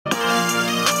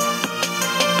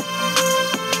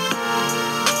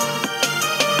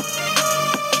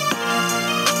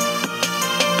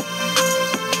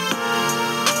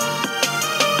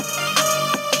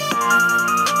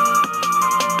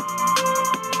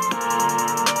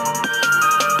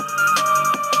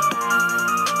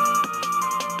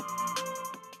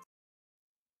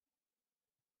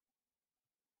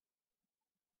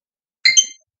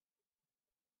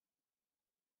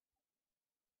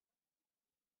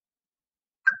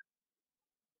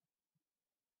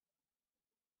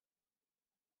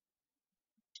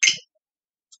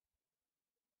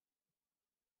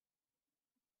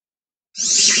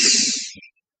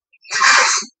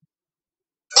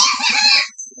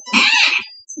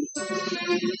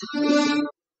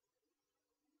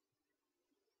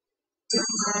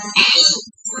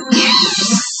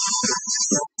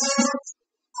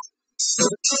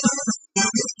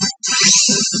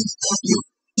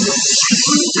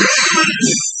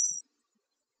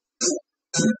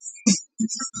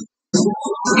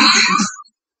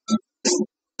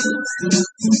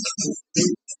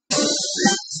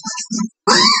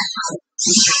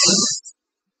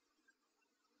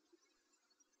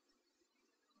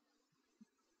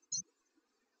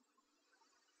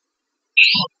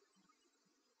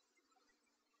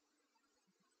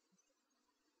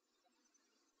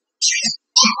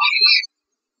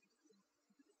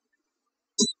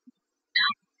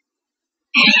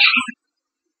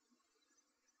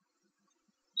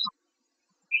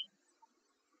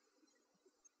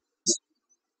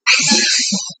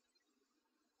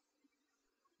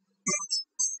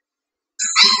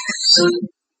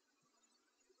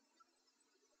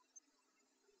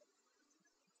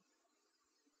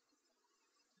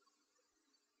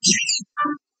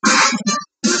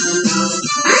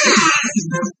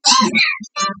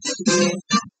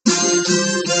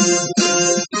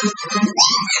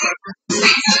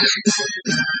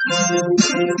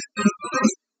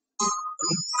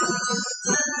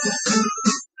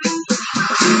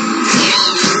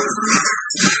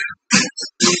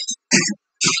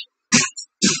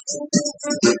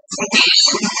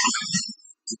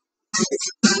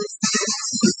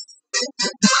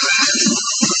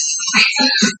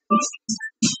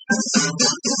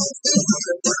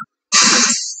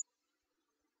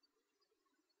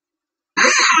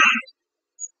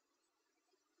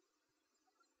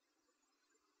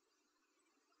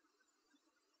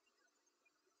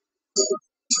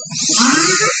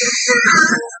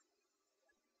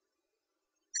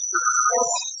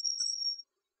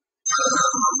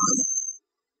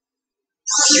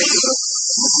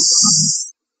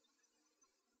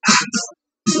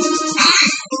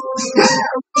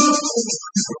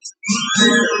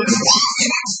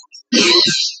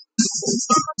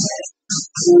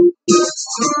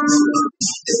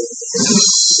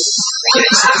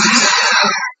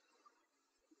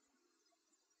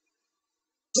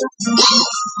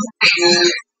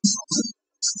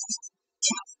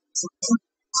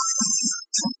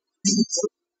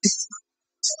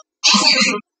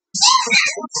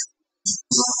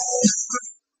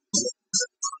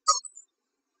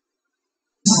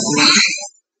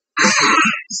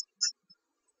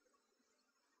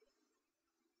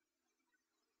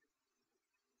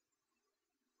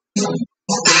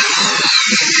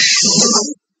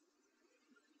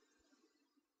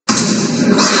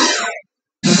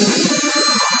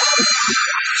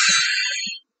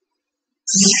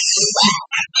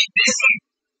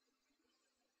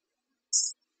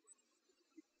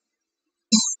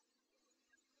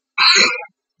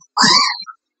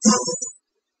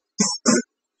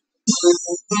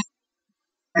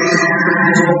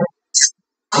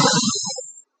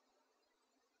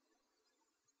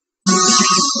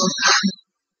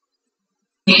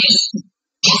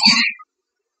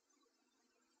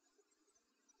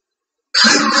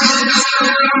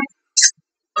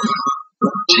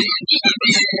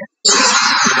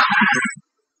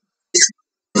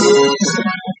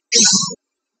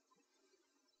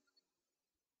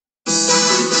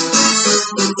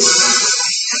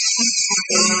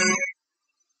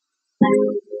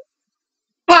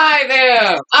Hi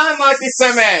there, I'm Mikey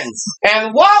Simmons,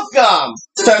 and welcome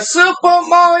to Super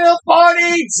Mario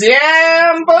Party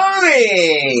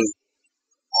Jamboree!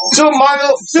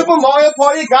 Super Mario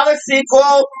Party got a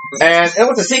sequel, and it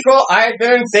was a sequel I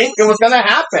didn't think it was gonna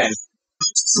happen.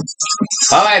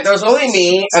 Alright, there's only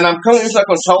me, and I'm currently using a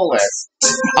controller.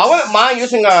 I wouldn't mind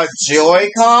using a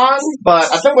Joy-Con, but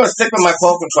I think I'm gonna stick with my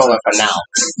Pro Controller for now.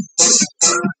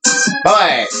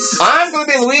 Alright, I'm gonna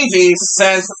be Luigi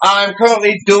since I'm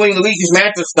currently doing Luigi's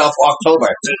Mansion stuff for October.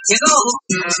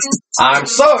 I'm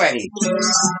so ready.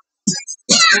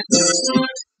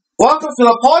 Welcome to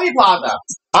the Party Plaza.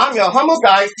 I'm your humble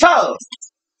guide, Toad.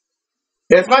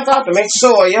 It's my time to make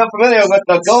sure you're familiar with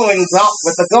the goings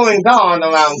on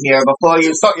around here before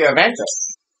you start your adventure.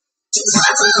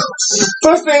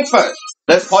 First things first,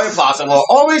 this Party Plaza will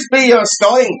always be your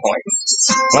starting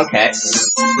point. Okay.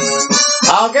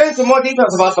 I'll get into more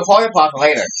details about the Party Plaza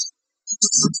later.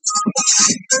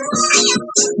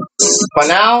 For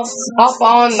now, hop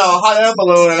on the hot air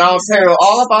balloon and I'll tell you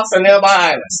all about the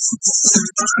nearby islands.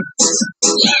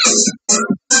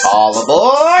 All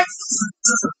aboard!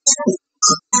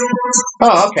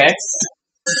 Oh, okay.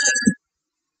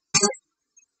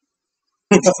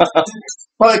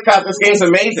 Holy crap, this game's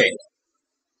amazing.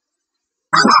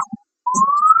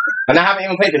 And I haven't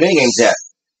even played the minigames yet.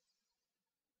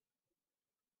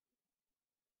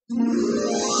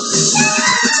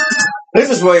 This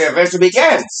is where your adventure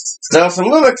begins. There's some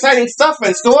really exciting stuff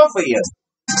in store for you.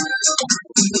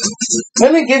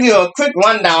 Let me give you a quick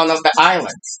rundown of the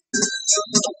island.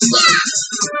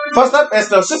 First up is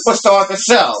the superstar of the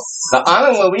show, the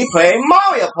island where we play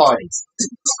Mario Party.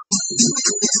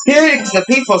 Here you can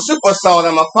compete for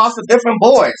superstardom across the different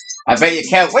boards. I bet you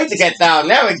can't wait to get down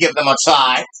there and give them a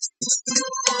try.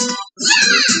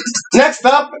 Next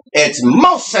up, it's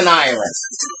Motion Island.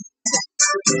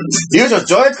 Use a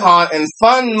Joy-Con in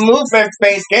fun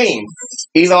movement-based games,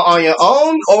 either on your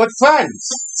own or with friends.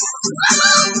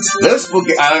 This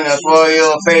spooky island is where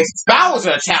you'll face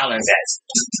Bowser challenges.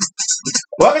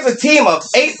 Work as a team of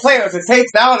 8 players to take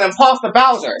down imposter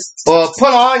Bowser, or put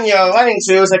on your running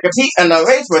shoes and compete in a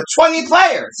race with 20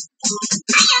 players.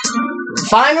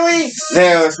 Finally,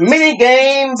 there's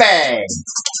Minigame Bay.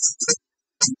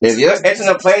 If you're itching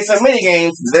to play some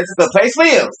minigames, this is the place for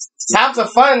you. Have some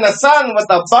fun in the sun with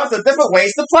a bunch of different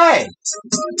ways to play.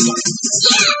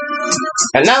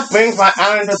 And that brings my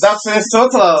island introductions to a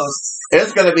close.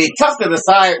 It's going to be tough to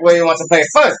decide where you want to play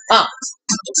first, huh?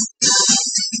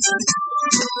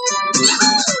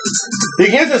 You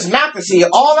can use this map to see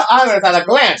all the islands at a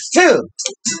glance, too.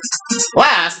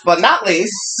 Last but not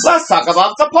least, let's talk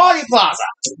about the Party Plaza.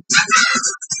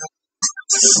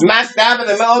 Smack dab in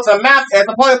the middle of the map is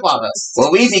the Party Plaza,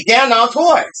 where we began our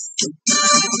tours.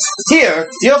 Here,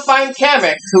 you'll find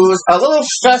Kamek, who's a little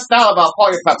stressed out about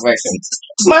party preparations.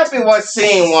 Might be worth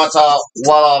seeing what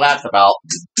all that's about.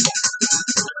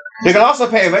 You can also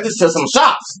pay a visit to some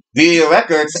shops, view your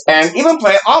records, and even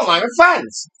play online with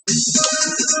friends.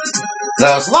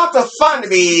 There's lots of fun to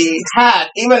be had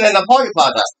even in the Party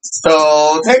Plaza,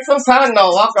 so take some time to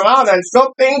walk around and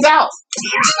scope things out.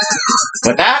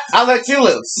 With that, I'll let you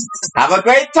loose. Have a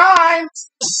great time!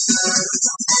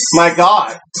 My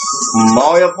god,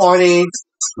 Mario Party,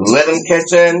 Rhythm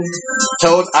Kitchen,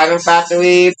 Toad's Item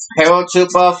Factory,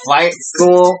 Paratrooper Flight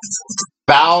School,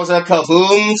 Bowser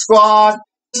Kaboom Squad,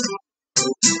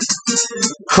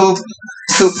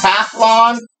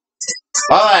 Koopathlon.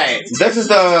 Alright, this is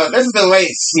the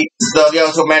race the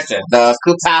also mentioned, the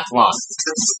Koopathlon.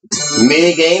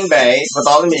 Minigame Bay with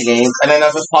all the minigames, and then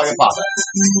there's this Party Plaza,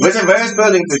 which are various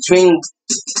buildings between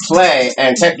play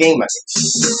and tech game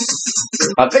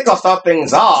methods. I think I'll start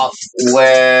things off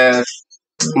with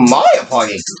Mario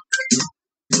Party.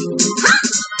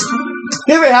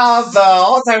 Here we have the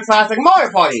all-time classic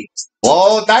Mario Party.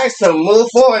 Roll dice to move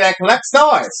forward and collect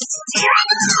stars.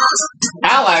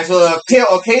 Allies will appear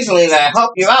occasionally to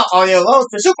help you out on your road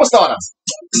to superstardom.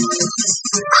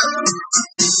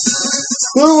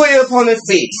 Who will your opponents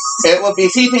be? It will be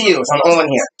CPUs on Owen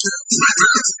here.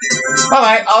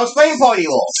 Alright, I'll explain party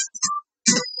rules.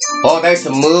 Roll dice to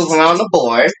move around the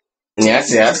board.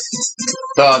 Yes, yes.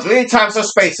 There are 3 types of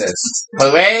spaces.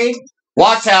 Hooray,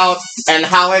 watch out, and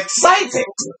how exciting!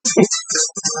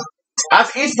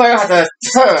 After each player has had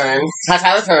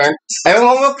a turn,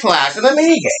 everyone will clash in a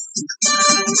minigame.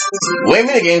 Win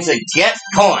minigames to get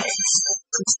coins.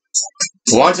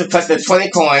 Once you collect the 20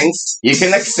 coins, you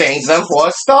can exchange them for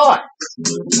a star.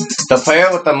 The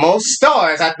player with the most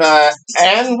stars at the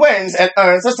end wins and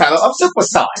earns the title of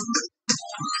Superstar.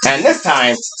 And this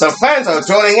time, some friends are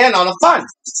joining in on the fun.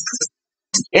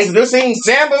 Introducing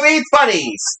Jamboree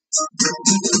Buddies.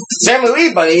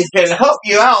 Jamboree Buddies can help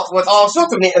you out with all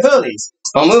sorts of neat abilities,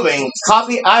 from moving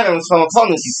copy items from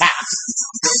opponents you pass.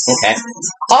 Okay.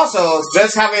 Also,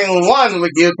 just having one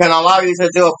with you can allow you to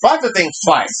do a bunch of things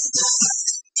twice.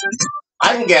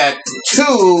 I can get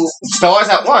 2 stars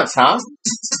at once, huh?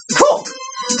 Cool.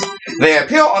 They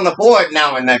appear on the board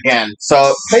now and again,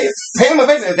 so pay them a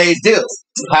visit if they do.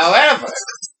 However,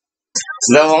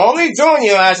 they'll only join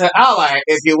you as an ally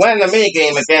if you win the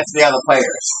minigame against the other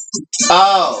players.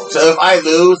 Oh, so if I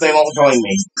lose, they won't join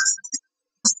me.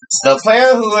 The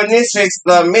player who initiates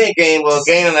the minigame will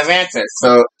gain an advantage,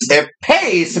 so it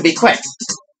pays to be quick.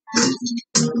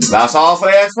 That's all for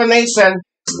the explanation.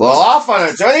 We're off on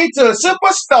a journey to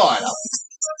superstardom.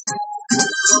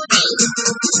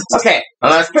 Okay, now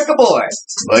let's pick a board.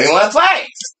 What do you want to play?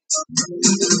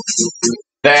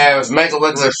 There's Mega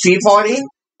Wiggler's Sea Party,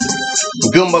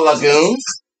 Goomba Lagoon,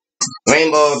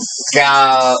 Rainbow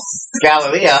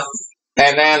Galleria,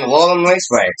 and then Roll'em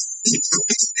Raceway.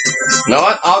 You know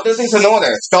what? I'll do things in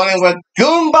order, starting with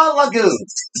Goomba Lagoon.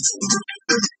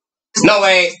 No,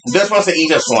 wait, this one's the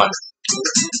easiest one.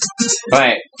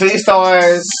 Alright, 3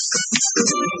 stars.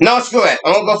 No, screw it.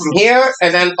 I'm gonna go from here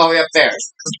and then all the way up there.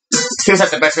 Seems like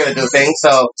the best way to do things.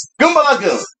 So, Goomba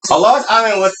Lagoon, a large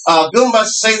island with a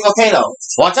Goomba-shaped volcano.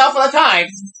 Watch out for the tide.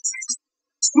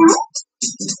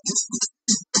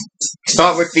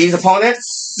 Start with these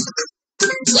opponents.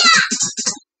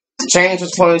 Change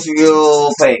which opponents you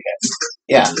play against.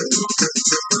 Yeah.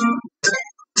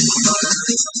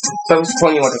 So which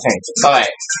opponent you want to change?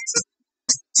 Alright.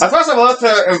 First of all,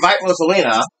 to invite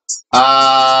Rosalina,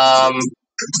 I'm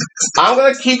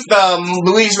gonna keep the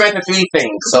Luigi's Mansion 3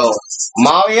 thing. So,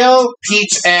 Mario,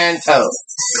 Peach, and Toad.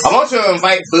 I want to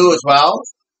invite Boo as well,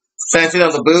 since,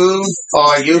 the Boos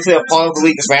are usually a part of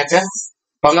Luigi's Mansion.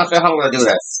 But I'm not sure how I'm gonna do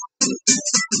this.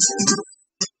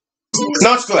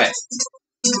 No, screw it.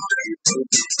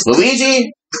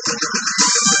 Luigi,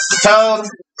 Toad,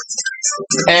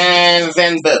 and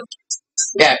then Boo.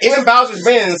 Yeah, even Bowser's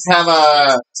minions can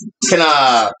have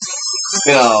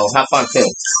fun too.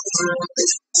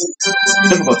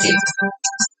 Difficulty.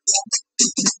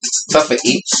 So for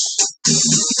each.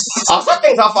 I'll start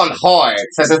things off on hard,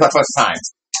 since it's my first time.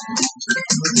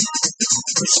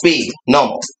 Speed,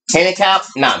 normal. Handicap,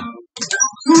 none.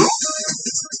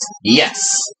 Yes.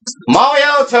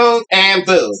 Mario, Toad, and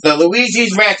Boo, the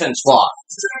Luigi's Mansion squad.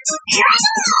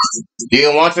 Do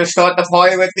you want to start the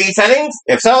party with these settings?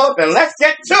 If so, then let's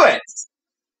get to it.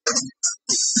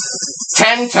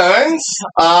 10 turns?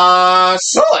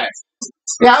 Sure.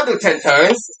 Yeah, I'll do 10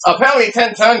 turns. Apparently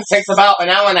 10 turns takes about an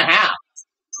hour and a half.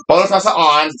 Bonus are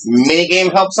on,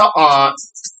 minigame helps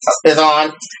is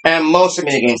on, and motion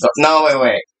minigames. No,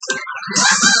 wait.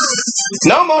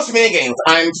 No motion minigames.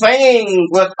 I'm playing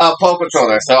with a Pro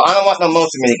Controller, so I don't want no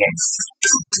motion minigames.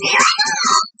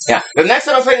 Yeah. The next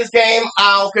time I play this game,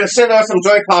 I'll consider some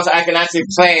Joy-Cons so I can actually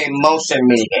play motion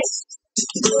minigames.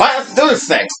 Alright, let's do this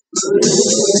thing.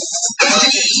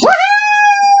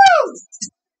 Woohoo!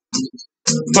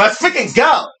 Let's freaking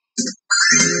go!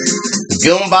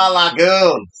 Goomba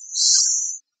Lagoon.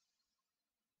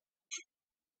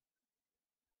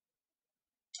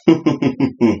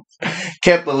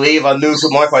 Can't believe a new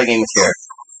Super Mario Party game is here.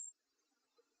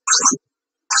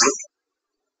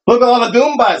 Look at all the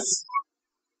Goombas!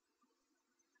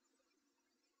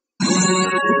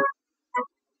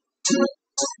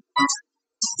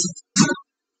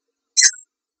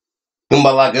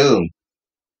 Goomba Lagoon.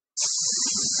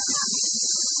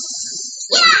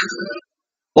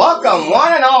 Welcome,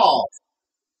 one and all!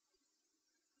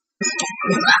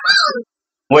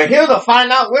 We're here to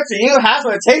find out which of you has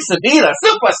what it takes to be the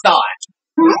superstar!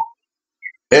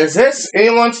 Is this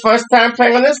anyone's first time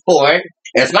playing on this board?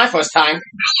 It's my first time.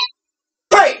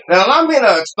 Great! Then allow me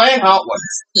to explain how it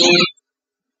works.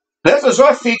 This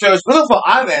resort features beautiful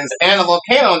islands and a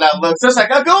volcano that looks just like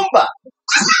a Goomba.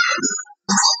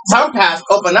 Some paths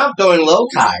open up during low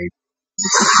tide.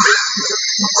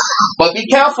 But be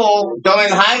careful, during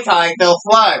high tide they'll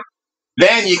flood.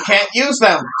 Then you can't use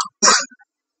them.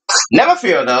 Never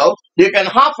fear though, you can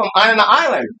hop from island to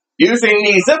island, using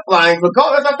these zip lines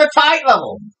regardless of the tide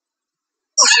level.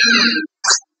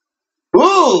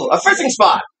 Ooh, a fishing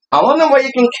spot. I wonder what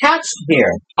you can catch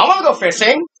here. I want to go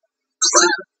fishing.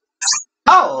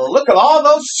 Oh, look at all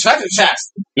those treasure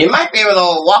chests. You might be able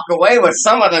to walk away with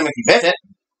some of them if you visit.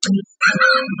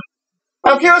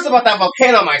 I'm curious about that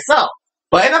volcano myself,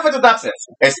 but enough introductions.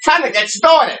 It's time to get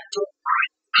started.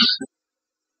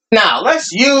 Now,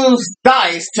 let's use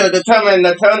dice to determine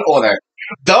the turn order.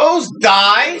 Those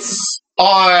dice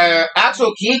are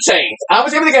actual keychains. I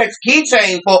was able to get a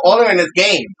keychain for ordering this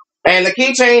game, and the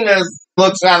keychain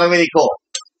looks rather really cool.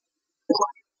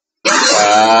 10?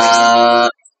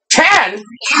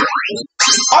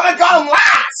 Oh my god, I'm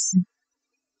last!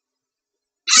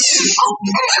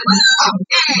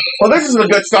 Well, this is a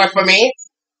good start for me.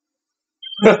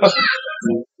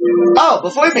 Oh,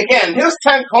 before we begin, here's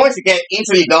 10 coins to get each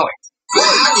of you going.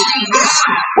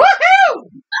 Woohoo!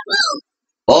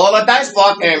 Pull the dice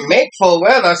block and make for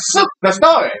where the star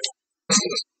is.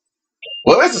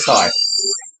 Where is the star?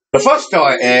 The first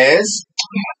star is...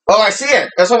 Oh, I see it.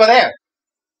 It's over there.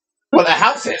 Where the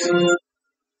house is.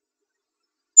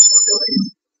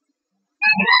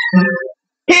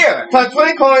 Here, put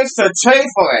 20 coins to trade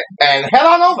for it, and head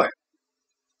on over.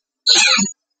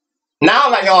 Now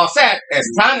that you're all set,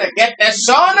 it's time to get this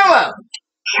show on the road.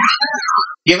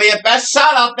 Give it your best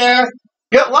shot out there.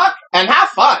 Good luck, and have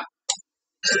fun.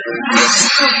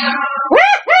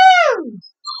 Woohoo!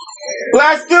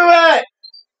 Let's do it!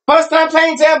 First time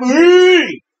playing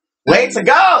Jamboree! Way to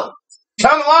go!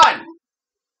 Turn 1.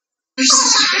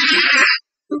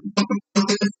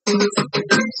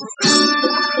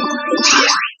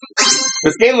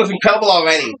 This game looks incredible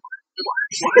already.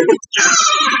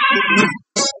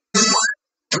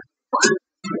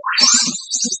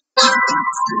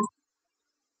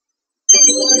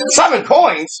 7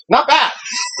 coins? Not bad.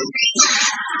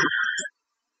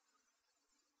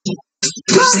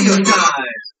 Mario time!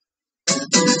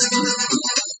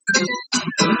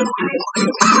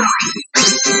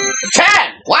 10!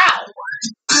 Wow!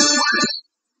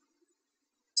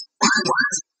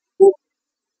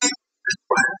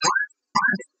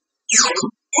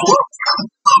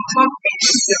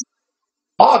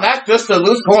 Oh, that's just to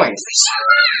lose points.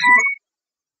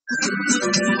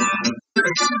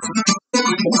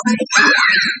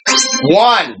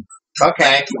 One.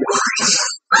 Okay.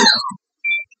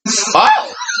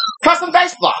 Oh! Custom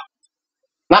dice block.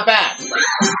 Not bad.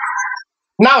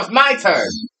 Now it's my turn.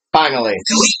 Finally.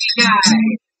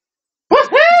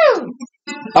 Woohoo!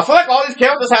 I feel like all these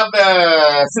characters have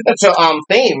the signature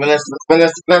theme when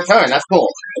it's their turn. That's cool.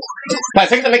 Can I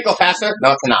take it to make it go faster?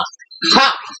 No, it's not.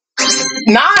 Ha!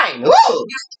 9! Woo!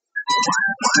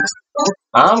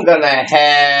 I'm gonna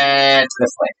head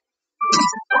this way.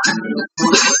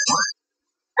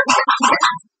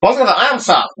 Going to the item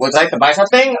shop. Would you like to buy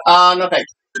something? No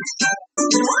thanks.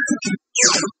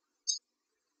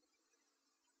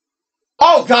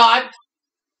 Oh God!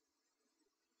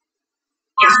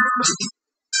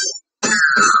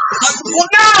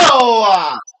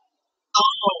 No!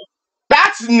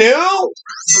 That's new?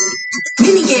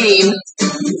 Minigame.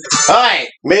 Alright,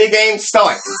 minigame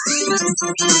start.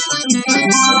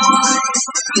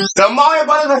 The Mario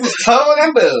Brothers vs. Toad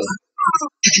and Boo.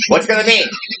 What's it gonna be?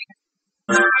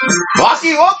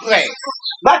 Rocky Roleplay!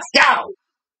 Let's go!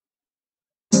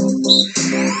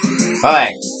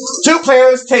 Alright. 2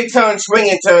 players take turns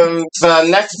swinging to the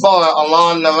next bar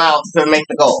along the route to make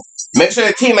the goal. Make sure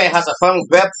your teammate has a firm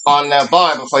grip on their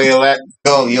bar before you let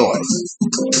go of yours.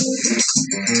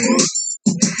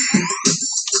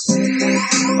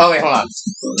 Oh, wait, hold on.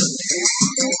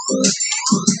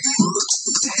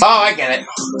 Oh, I get it.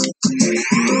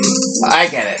 I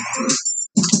get it.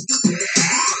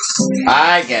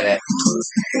 I get it.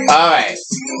 Alright.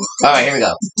 Alright, here we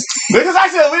go. This is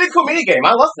actually a really cool minigame.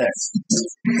 I love this.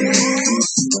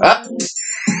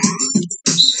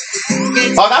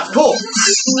 Oh, that's cool.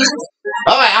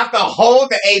 Alright, I have to hold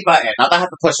the A button. I don't have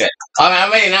to push it. Alright,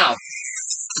 I'm ready now.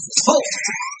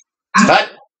 Cut.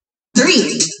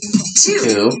 3,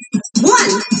 2,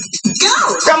 1, go!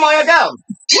 Come on, go!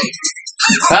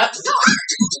 Cut.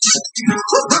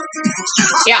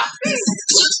 Yeah.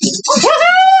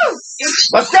 Woohoo!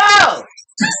 Let's go!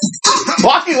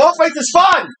 Walking wolf race is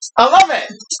fun! I love it!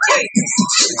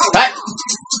 Cut.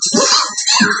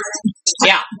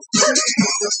 Yeah.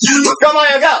 Come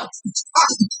on, go!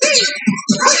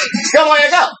 Come on,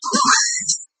 go!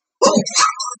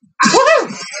 Woohoo!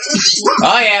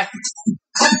 Oh yeah.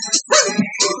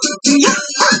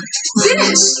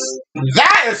 Finish!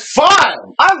 That is fun!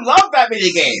 I love that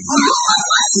minigame!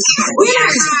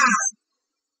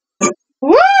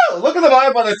 Woo! Look at the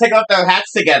Mario Brothers taking off their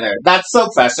hats together. That's so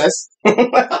precious. A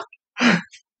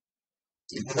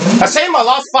shame I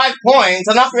lost 5 points.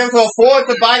 I'm not going to be able to afford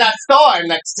to buy that star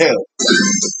next to.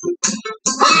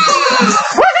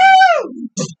 Woohoo!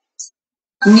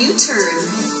 New turn.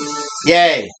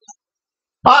 Yay.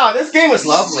 Ah, this game is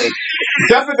lovely.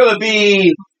 Definitely going to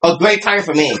be a great time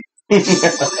for me. 10!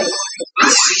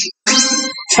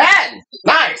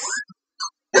 Nice!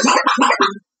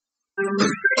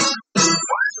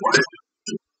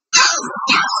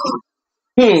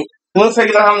 Looks like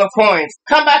you don't have enough coins.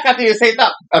 Come back after you saved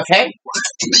up, okay?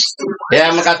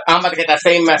 Yeah, I'm about to get that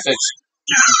same message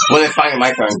when it's finally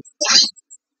my turn.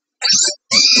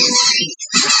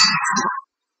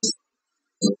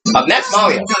 Up next,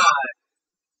 Mario.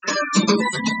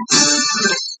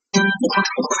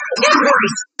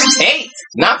 8!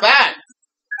 Not bad!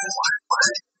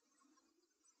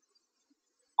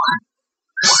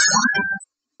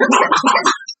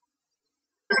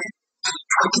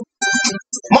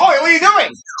 Mario, what are you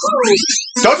doing?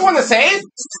 Don't you want to save?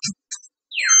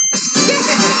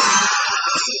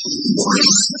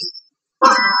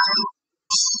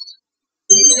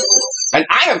 And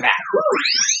I am back!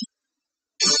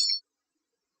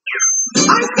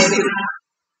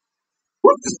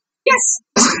 Yes!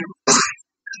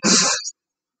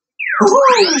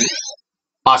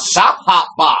 A shop hop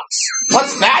box!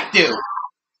 What's that do?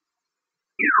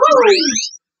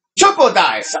 Triple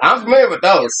dice! I'm familiar with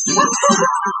those.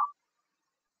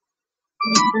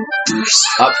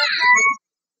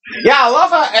 Yeah, I love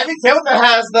how every character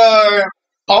has their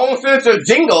own signature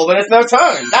jingle when it's their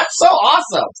turn. That's so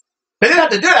awesome. They didn't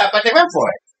have to do that, but they went for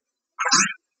it.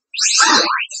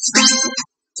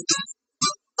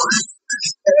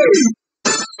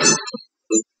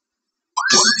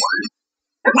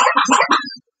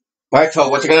 Alright, so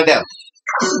what you gonna do?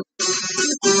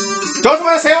 Don't you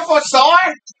want to save up for a star?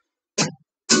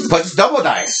 But it's double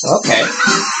dice. Okay.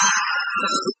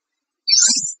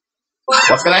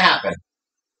 What's gonna happen?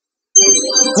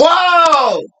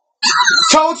 Whoa!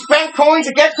 Toad spent coins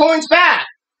to get coins back.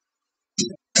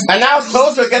 And now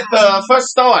Toad's will get the first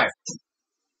star.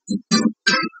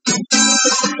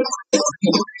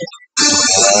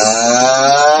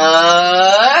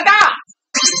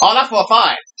 Oh, that's for a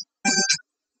 5.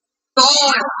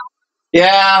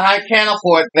 Yeah, I can't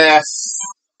afford this.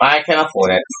 I can't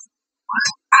afford it.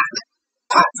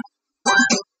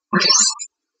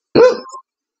 Ooh.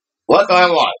 What do I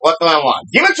want? What do I want?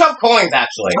 Give me some coins,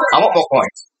 actually. I want more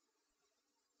coins.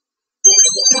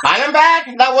 Item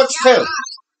bag? That works too.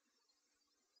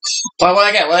 What do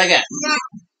I get? What do I get?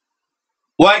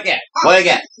 What do I get? What do I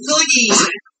get?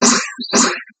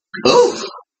 Ooh.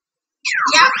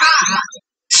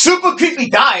 Super creepy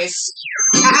dice.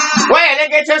 Wait, I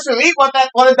didn't get a chance to read what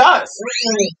it does.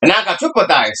 And now I got super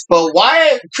dice. But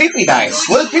why creepy dice?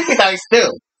 What do creepy dice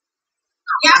do?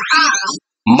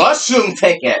 Mushroom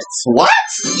tickets. What?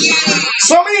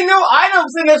 So many new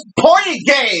items in this party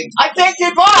game. I can't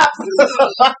keep up.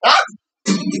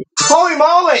 Holy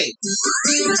moly!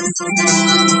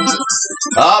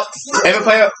 Oh,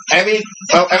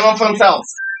 everyone for themselves.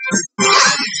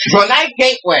 Grenade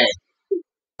Gateway.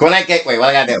 Grenade Gateway. What do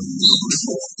I gotta do?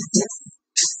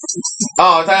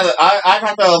 Oh, I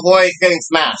have to avoid getting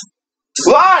smashed.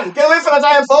 Run! Get away from the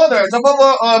giant boulder. Jump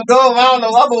over or go around the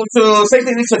level to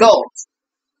safely reach the goal.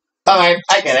 Alright,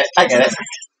 I get it. I get it.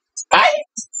 I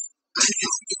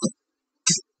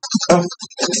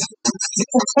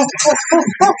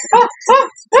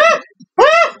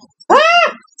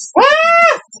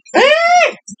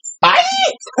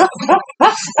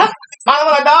don't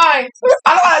wanna die! I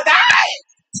don't wanna die!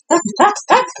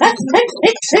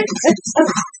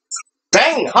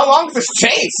 Dang, how long is this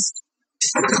chase?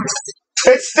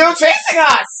 It's still chasing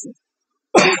us!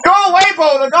 Go away,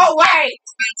 Boulder! Go away!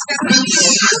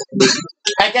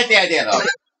 I get the idea, though.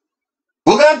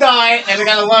 We're gonna die, and we're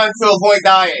gonna learn to avoid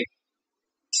dying.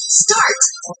 Start!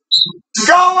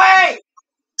 Go away!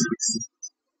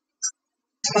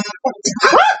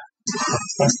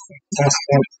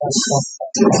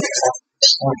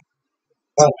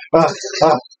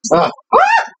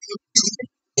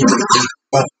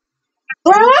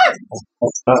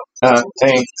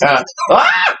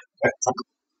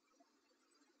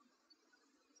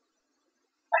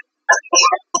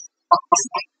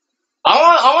 I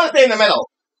want to stay in the middle.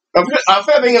 I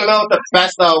feel being in the middle is the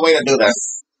best way to do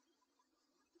this.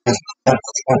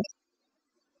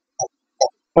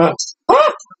 I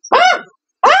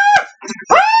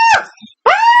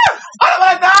don't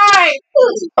want to die!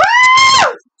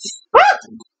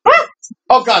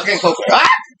 Oh god, getting closer.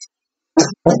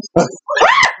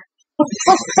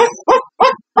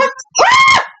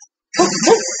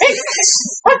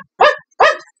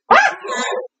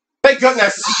 Thank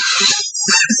goodness.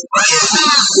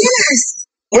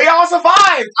 We all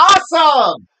survived!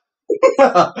 Awesome!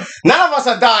 None of us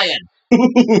are dying.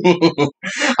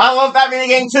 I love that mini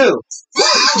game too.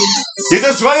 You're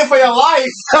just running for your life.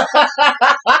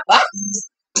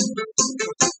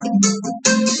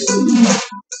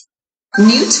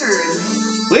 New turn.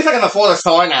 At least I can afford a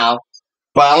star now,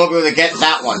 but I won't be able to get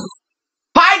that one.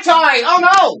 High tide! Oh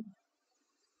no!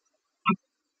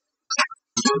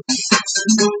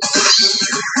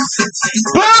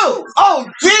 Boo! Oh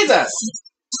Jesus!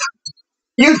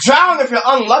 You drown if you're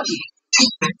unlucky.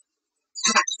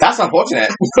 That's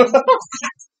unfortunate.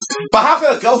 But how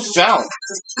could a ghost drown?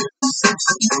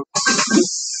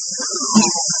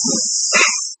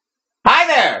 Hi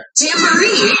there!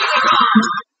 Jamboree!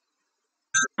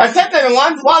 Attempt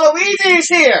everyone! Waluigi's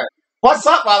here! What's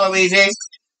up, Waluigi?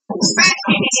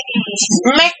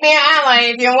 Make me an ally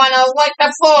if you want to wipe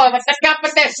the floor with the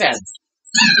competition!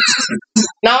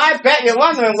 Now I bet you're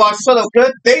wondering what sort of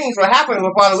good things will happen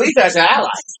with Waluigi as your ally.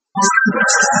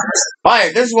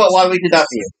 Alright, this is what Waluigi does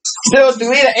to you. Steals 3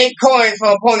 to 8 coins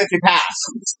from opponents you pass.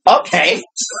 Okay.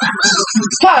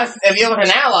 Plus, if you're with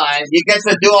an ally, you get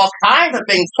to do all kinds of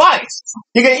things twice.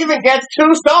 You can even get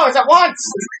 2 stars at once.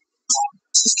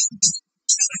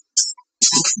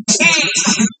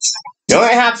 You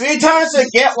only have 3 turns to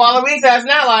get Waluigi as an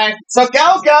ally, so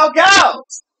go, go, go!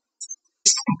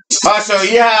 So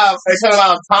you have a certain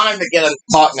amount of time to get a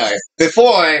partner.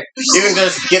 Before, you can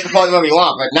just get the partner whenever you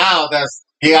want, but now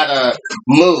you gotta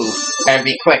move and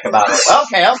be quick about it.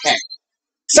 Okay, okay.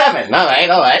 7, alright,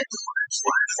 alright.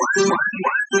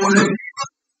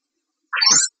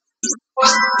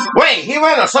 Wait, he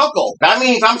ran a circle. That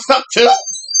means I'm stuck too?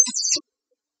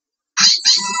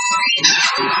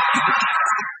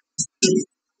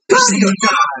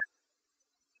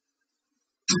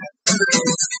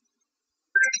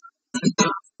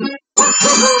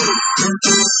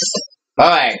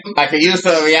 Alright, I can use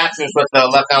the reactions with the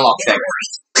left analog stick.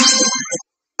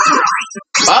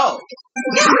 Oh!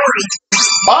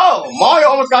 Oh! Mario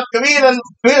almost got three of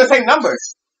the same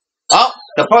numbers. Oh,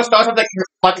 the first star subject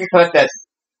must be collected.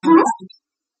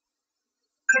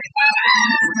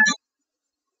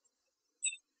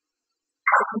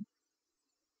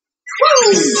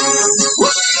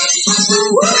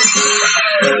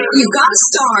 You got a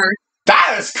star.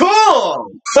 That is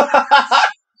cool!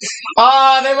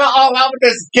 Oh, they went all out with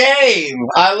this game.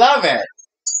 I love it.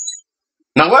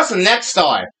 Now, what's the next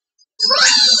star?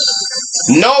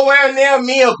 Nowhere near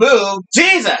me or Boo.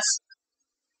 Jesus!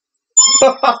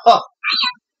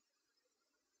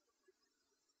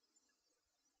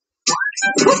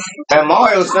 And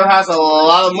Mario still has a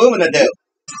lot of moving to do.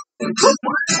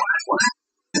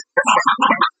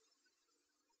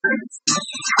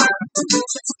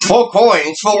 4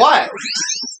 coins for what?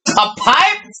 A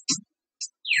pipe?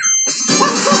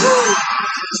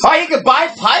 Oh, you can buy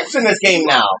pipes in this game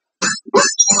now.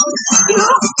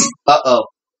 Uh-oh.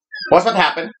 What's what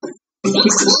happened?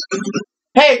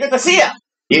 Hey, good to see ya.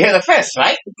 You hear the fish,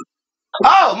 right?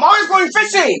 Oh, Mario's going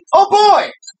fishing! Oh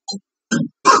boy!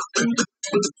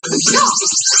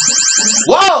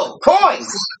 Whoa!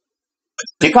 Coins!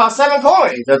 You caught 7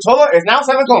 coins. The total is now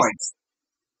 7 coins.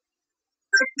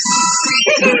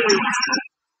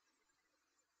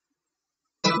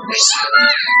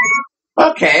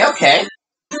 Okay, okay.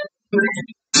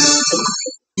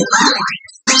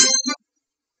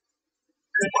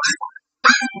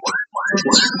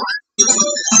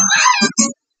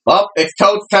 Well, it's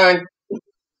Toad's turn.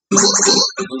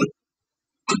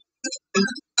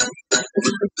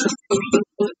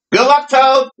 Good luck,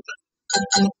 Toad!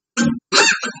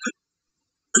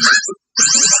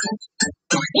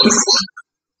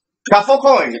 Got 4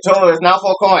 coins. The total is now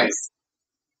 4 coins.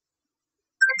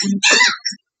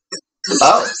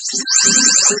 Oh.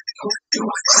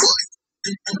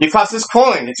 You cost 6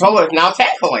 coins. The total is now 10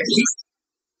 coins.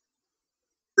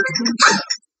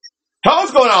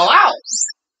 Toad's going all out.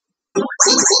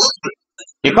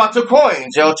 You caught 2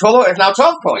 coins. Your total is now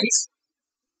 12 coins.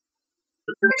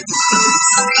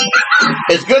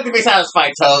 It's good to be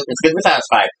satisfied, Toad. It's good to be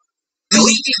satisfied.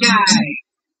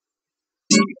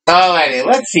 Alrighty,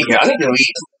 let's see here. I need to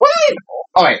read. What?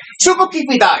 Alright, Super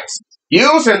Keepy Dice.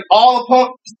 Use on all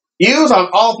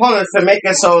opponents to make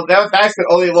it so their dice can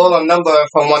only roll a number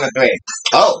from 1 to 3.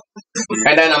 Oh,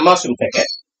 and then a mushroom ticket.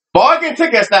 Bargain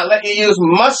tickets that let you use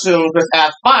mushrooms with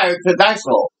add 5 to dice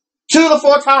roll. 2 to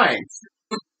 4 times.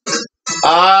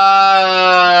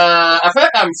 I feel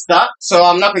like I'm stuck, so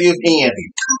I'm not gonna use any of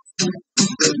these.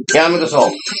 Yeah, I'm gonna just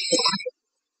roll.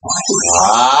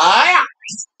 Yeah.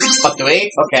 Up to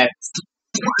 8? Okay.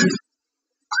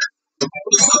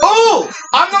 Ooh!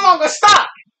 I'm no longer stuck!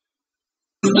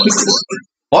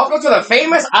 Welcome to the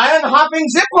famous island hopping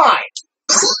zipline!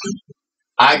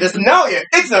 I just know you're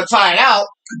itching to try it out.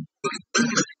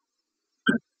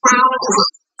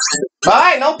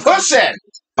 Alright, no pushing!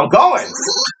 I'm going!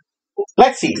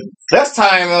 Let's see. This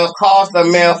time it'll cost a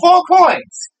mere 4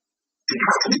 coins.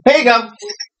 Here you go.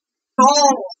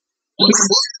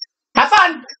 Have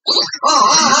fun!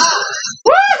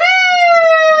 Woohoo!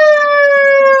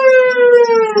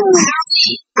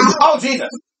 Oh, Jesus.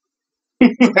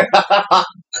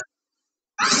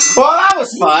 Well, that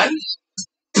was fun.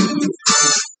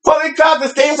 Holy crap,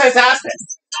 this game's fantastic.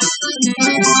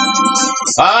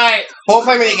 Alright,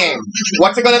 4-player minigame.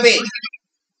 What's it gonna be?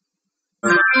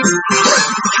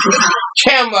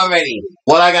 Camera ready.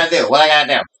 What I gotta do? What I gotta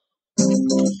do?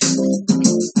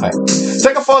 Right.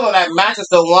 Take a photo that matches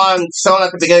the one shown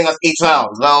at the beginning of each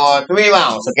round. There are 3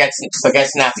 rounds, so get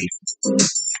snappy.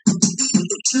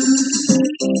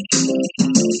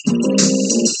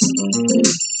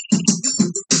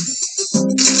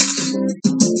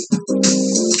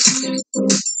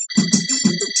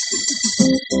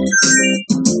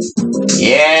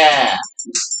 Yeah.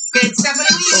 Good stuff.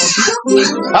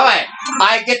 All right,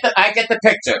 I get the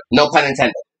picture. No pun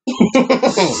intended.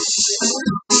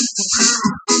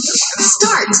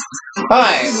 Start.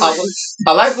 Hi, a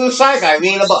light blue shy guy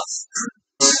reading a book.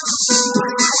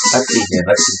 Let's see here.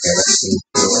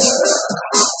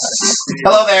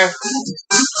 Hello there.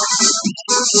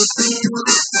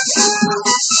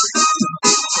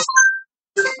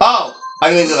 Oh, I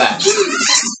didn't do that.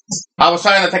 I was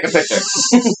trying to take a picture.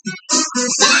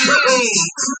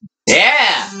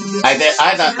 Yeah, I did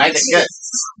good.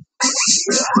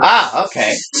 Ah,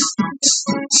 okay.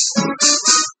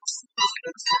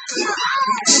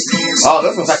 Oh,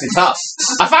 this one's actually tough.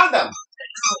 I found them!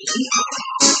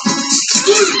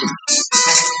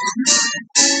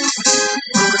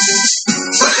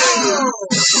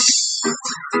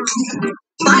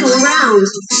 sound.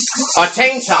 A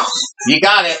chain chomp. You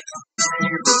got it.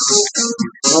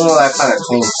 Oh, that's not a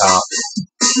chain chomp.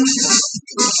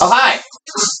 Oh, hi.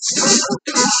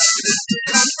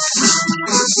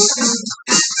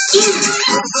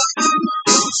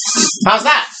 How's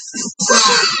that?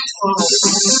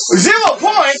 0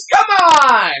 points? Come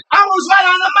on! I was right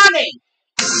on the money!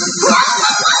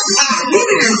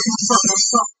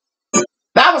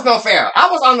 That was no fair. I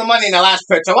was on the money in the last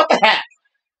picture. What the heck?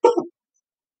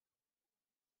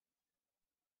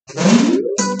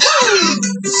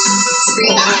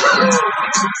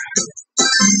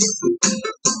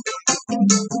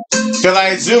 Did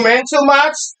I zoom in too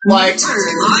much? Like,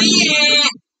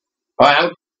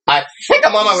 well, I think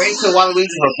I'm on my way to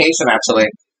Waluigi's location, actually.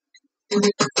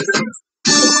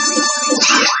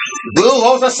 Blue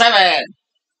rolls a 7.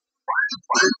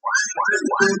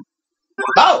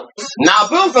 Oh, now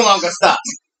Blue's no longer stuck.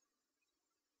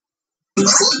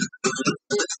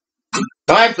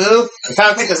 Alright, Blue, it's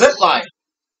time to take the zip line.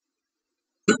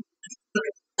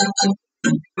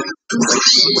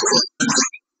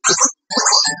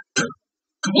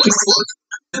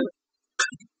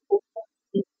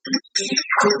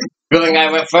 Good thing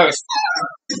I went first.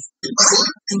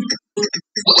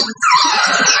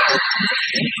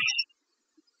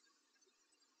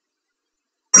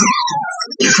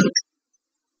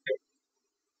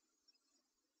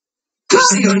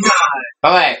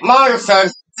 Alright, Mario's turn.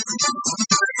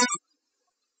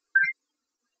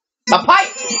 A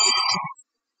pipe!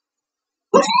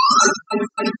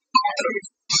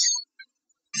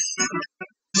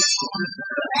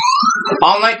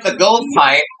 Unlike the gold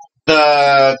pipe,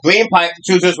 the green pipe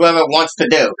chooses whatever it wants to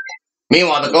do.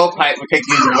 Meanwhile, the gold pipe will take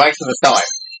you right to the start.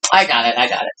 I got it.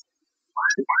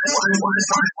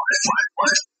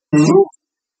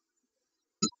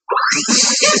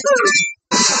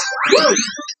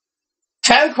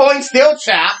 10 coins still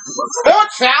trapped. Still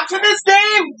trapped in this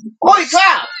game? Holy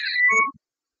crap!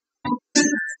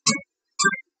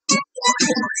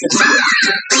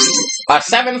 A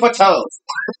 7 for Toad.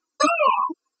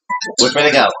 Which way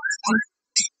to go?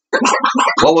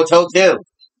 What will Toad do?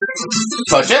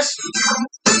 Purchase?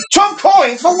 12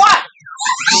 coins for what?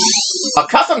 A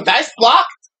custom dice block?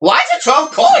 Why is it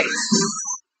 12 coins?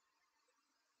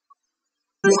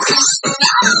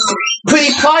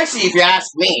 Pretty pricey if you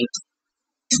ask me.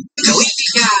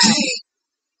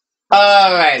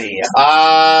 Alrighty.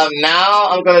 Now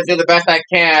I'm gonna do the best I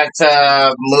can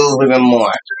to move even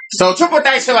more. So triple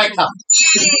dice, here I come.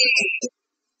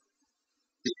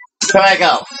 Here I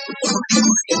go.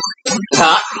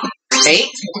 Top 8.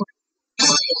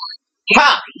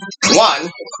 Top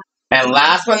 1. And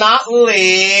last but not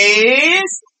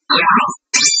least.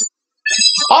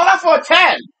 Oh, that's for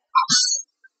 10.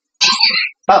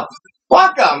 Oh,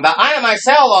 welcome. The item I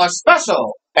sell are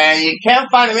special, and you can't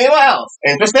find them anywhere else.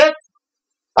 Interested?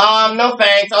 No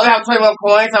thanks. I only have 21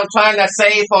 coins. I'm trying to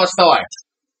save for a store.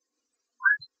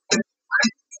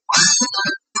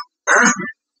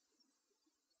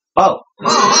 Oh.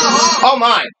 Oh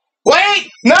my. Wait!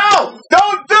 No!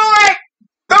 Don't do it!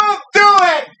 Don't do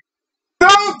it!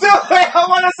 Don't do it! I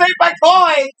want to save my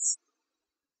coins!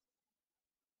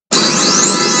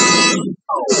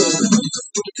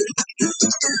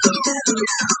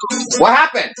 What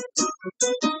happened?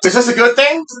 Is this a good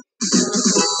thing?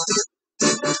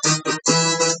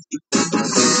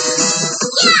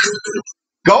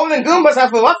 Golden Goombas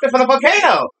have erupted from the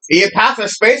volcano. If you pass a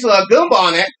space with a Goomba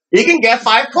on it, you can get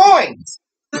 5 coins.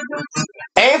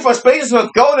 Aim for spaces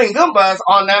with Golden Goombas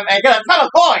on them and get a ton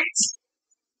of coins.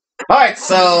 Alright,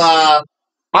 so,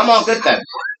 I'm all good then.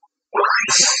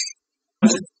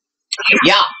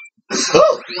 Yeah.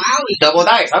 Ooh, double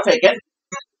dice, I'll take it.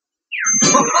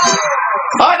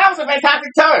 Alright, that was a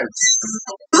fantastic turn.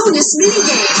 Bonus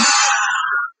minigame.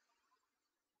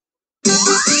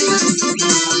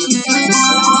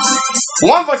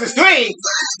 1 versus 3?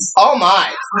 Oh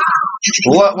my.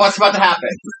 What's about to happen?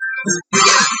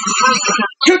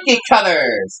 Cookie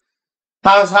cutters.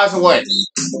 How's it work?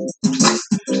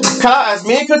 Cut out as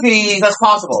many cookies as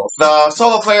possible. The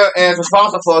solo player is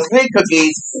responsible for 3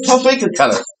 cookies from 3 cookie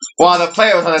cutters, while the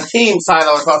players on the team side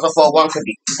are responsible for 1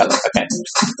 cookie cutter. Okay.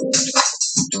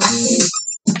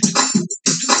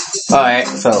 Alright,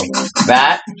 so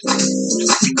that,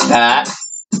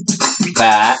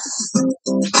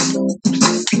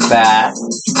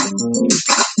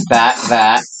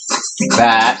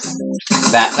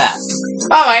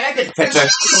 Alright, I get the picture.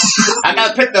 I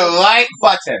gotta pick the right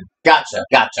button. Gotcha.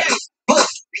 Gotcha.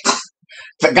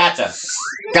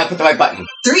 Gotta pick the right button.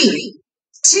 3,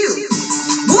 2,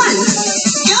 1,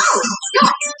 go!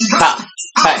 Ha.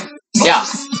 Hey, yeah,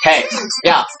 hey,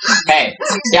 yeah, hey,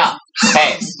 yeah,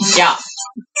 hey, yeah,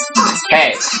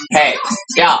 hey, hey,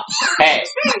 yeah, hey,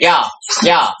 yeah,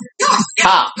 yeah,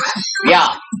 ha,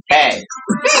 yeah, hey,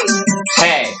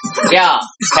 hey, yeah,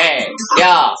 hey,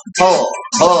 yeah, ho,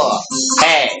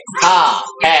 hey, ha,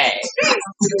 hey,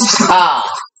 ha,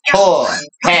 ho,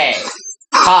 hey,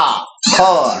 ha,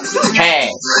 ho, hey,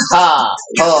 ha,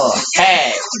 ho,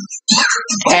 hey,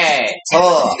 hey,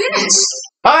 ho.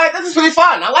 Alright, this is pretty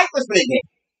fun. I like this mini game.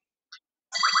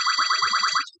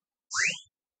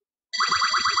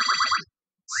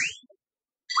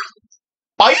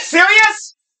 Are you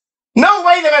serious? No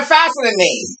way they were faster than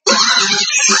me.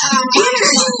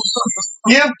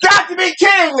 You've got to be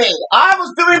kidding me. I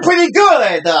was doing pretty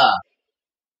good.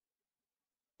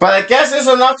 But I guess it's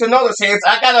enough to notice here.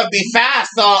 I gotta be fast.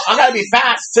 I gotta be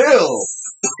fast too.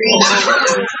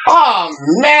 Oh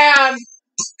man.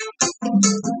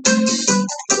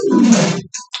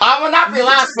 I will not be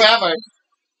last forever.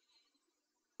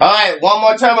 Alright, one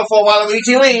more turn before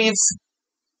Waluigi leaves.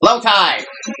 Low tide.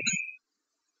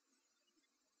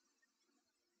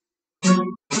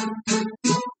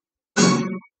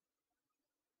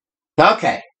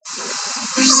 Okay.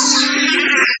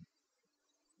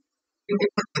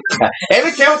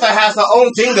 Every character has their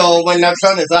own jingle when their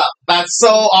turn is up. That's so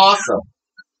awesome.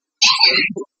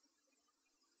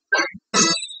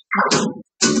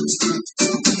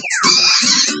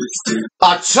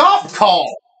 A chop call.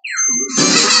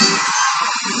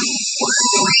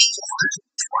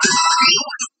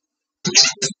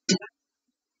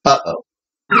 Uh-oh.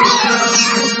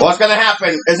 What's gonna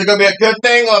happen? Is it gonna be a good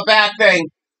thing or a bad thing?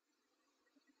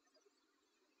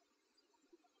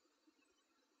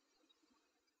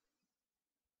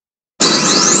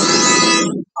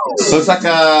 Looks like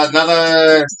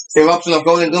another eruption of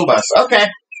golden Goombas. Okay.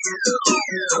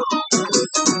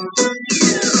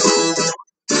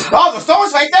 Oh, the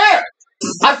store's right there!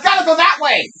 I've gotta go that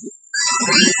way!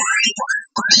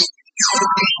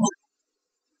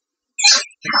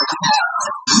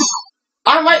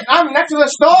 I'm next to the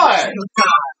store!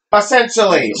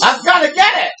 Essentially. I've gotta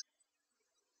get it!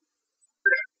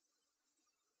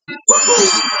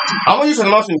 I'm gonna use a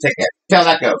motion ticket. See how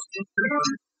that goes.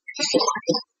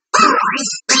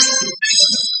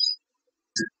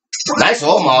 Nice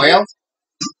roll, Mario.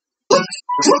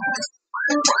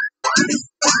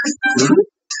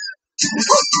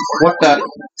 What the?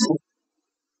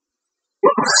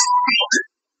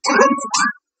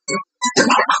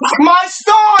 My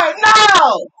store!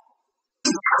 No!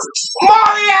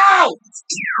 Mario!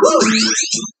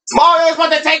 Mario's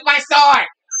about to take my store!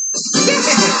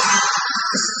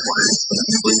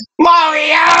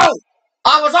 Mario!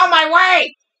 I was on my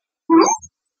way!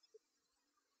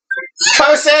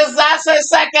 Curses, that's a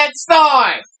second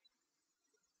store!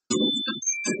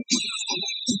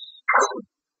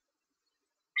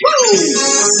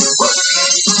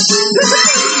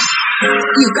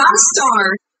 You got a star.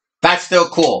 That's still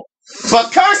cool.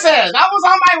 But curses! I was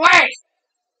on my way!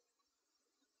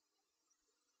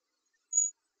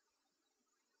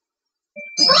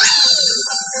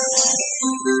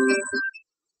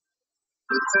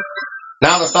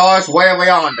 Now the star's way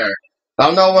yonder.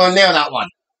 I'm nowhere near that one.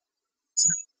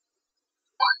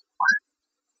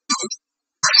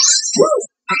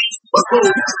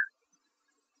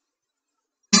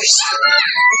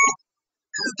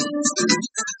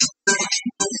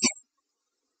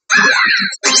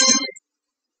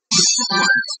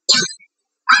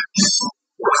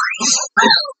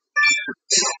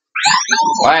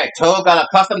 Alright, Toad got a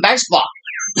custom dice block.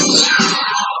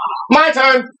 My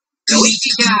turn!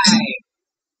 Luigi guy.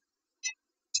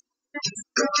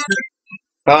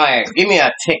 Alright, give me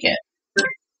a ticket.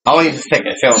 I want to use this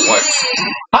ticket, see how it works.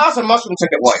 How does a mushroom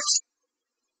ticket work?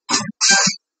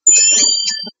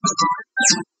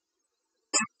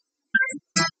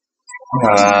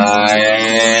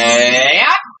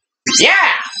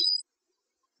 Yeah!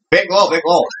 Big roll, big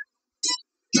roll.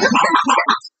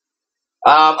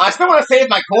 I still want to save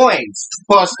my coins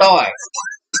for a star.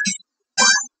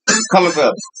 Coming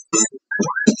through.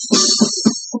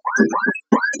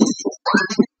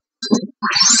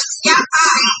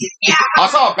 I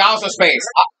saw a Bowser's face.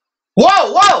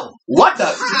 Whoa, whoa! What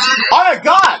the? Oh my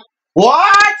god!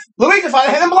 What? Luigi found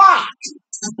a hidden block!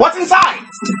 What's inside?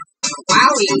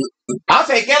 Wowie. I'll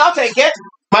take it, I'll take it.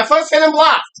 My first hidden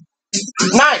block.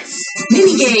 Nice.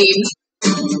 Minigame.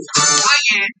 Oh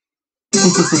yeah.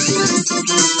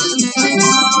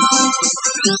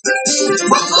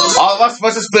 All of us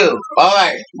versus Boo.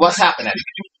 Alright, what's happening?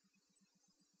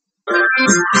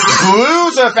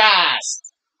 Blues are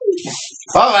fast!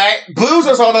 Alright, Blues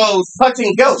are all those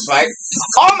punching ghosts, right?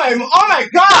 Oh my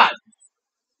god!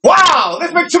 Wow,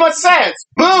 this makes too much sense.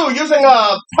 Boo using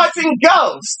a punching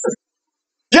ghost.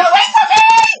 Get away from me!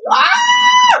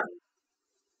 Ah!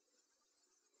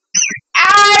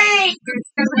 Aye!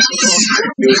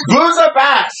 Boo's a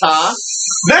bass, huh?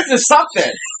 This is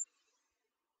something.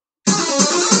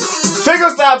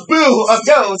 Figures that Boo, a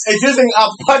ghost, is using a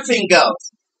punching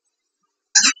ghost.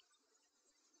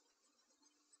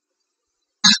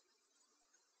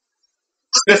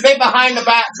 To stay behind the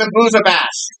Boo's a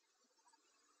bass.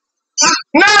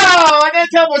 No! I didn't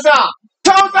tell what's up!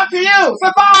 Toad's up to you!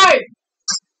 Survive!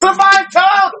 Survive,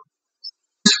 Toad!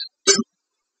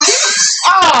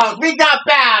 Oh, we got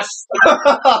bashed!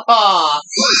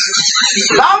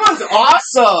 That one's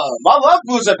awesome! I love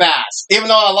Boozer Bash, even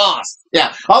though I lost.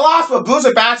 Yeah, I lost, but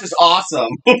Boozer Bash is awesome.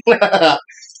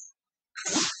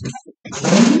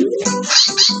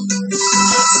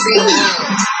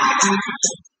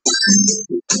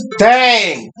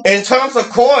 Dang! In terms of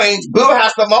coins, Boo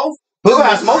has the most. Boo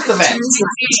has most of it.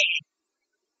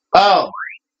 Oh.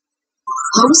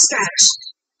 Home stretch.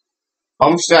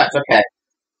 Home stretch, okay.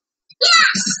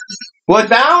 We're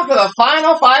down to the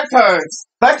final 5 turns.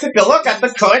 Let's take a look at the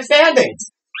current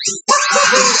standings.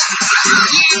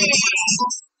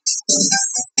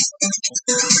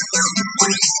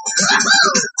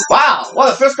 Wow, what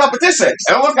a first competition.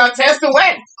 Everyone's got a chance to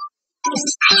win.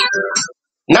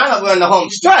 Now that we're in the home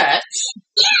stretch,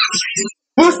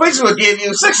 Boo's Spaces will give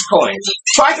you 6 coins.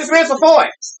 Twice as many as before.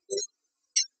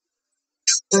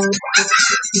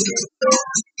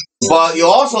 But you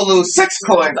also lose 6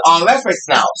 coins on less spaces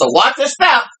now, so watch your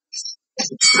step.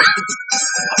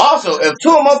 Also, if 2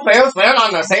 or more players land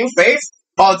on the same space,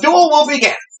 a duel will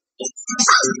begin.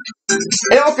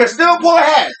 It can still pull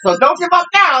ahead, so don't give up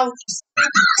now.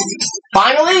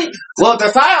 Finally, we'll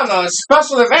decide on a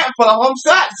special event for the home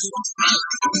stretch.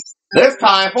 This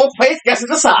time, 4th place gets to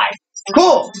decide.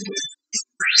 Cool.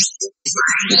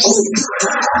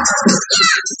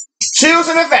 Choose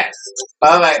an event.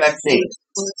 Alright, let's see.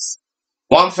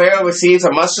 1 player receives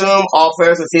a mushroom. All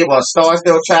players receive a star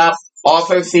steel trap. All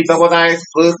players receive double dice.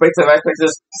 Blue spaces, red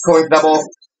spaces, coins double.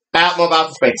 Add more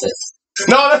bounce spaces.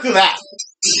 No, let's do that.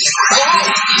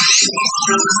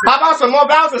 How about some more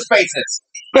bouncer spaces?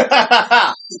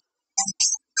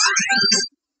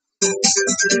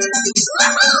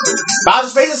 Bouncer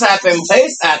spaces have been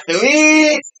placed at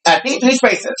these 3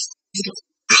 spaces.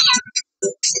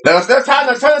 There's no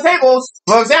time to turn the tables.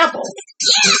 For example,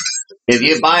 if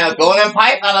you buy a golden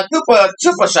pipe at a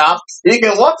super shop, you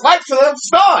can walk right to the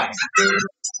store.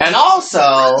 And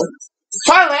also,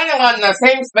 try landing on the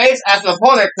same space as an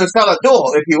opponent to start a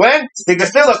duel. If you win, you can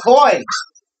steal a coin.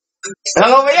 It's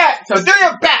not over yet, so do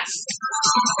your best.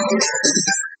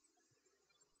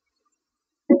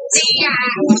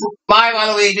 Bye,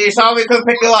 Waluigi. Sorry we couldn't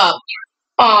pick you up.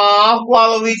 Aw,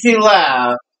 Waluigi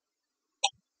left.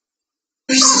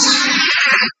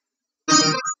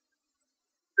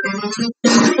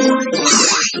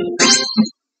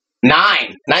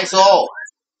 Nine. Nice roll.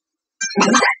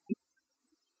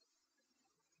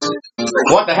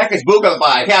 What the heck is Boo gonna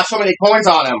buy? He has so many coins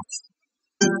on him.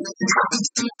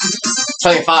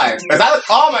 25. Is that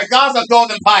oh my gosh, a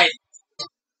golden pipe.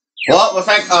 Well, looks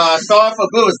like star for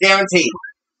Boo is guaranteed.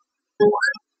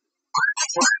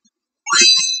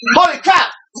 Holy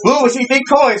crap! Boo received 3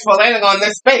 coins for landing on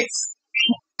this space.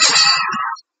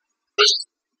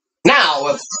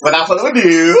 Now, without further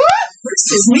ado,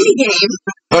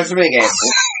 Versus minigame.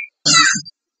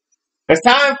 It's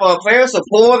time for players to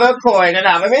pull the coin and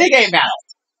have a minigame battle.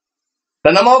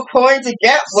 The number of coins you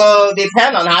get will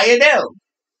depend on how you do.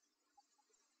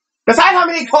 Decide how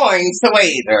many coins to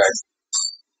wager.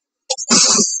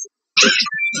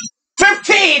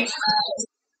 15!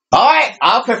 Alright,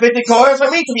 I'll put 50 coins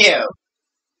from each of you.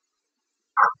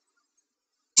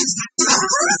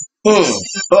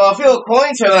 Well, a few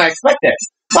coins here than I expected.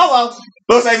 Oh well,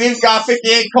 looks like we've got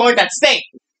 58 coins at stake.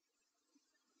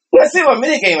 Let's see what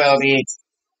minigame it'll be.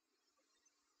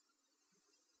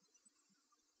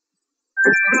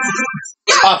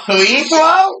 A 3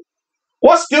 throw?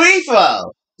 What's 3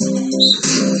 throw?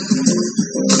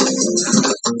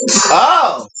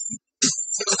 Oh!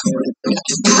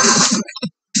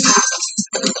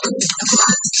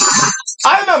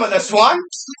 I remember this one!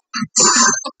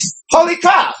 Holy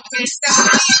crap!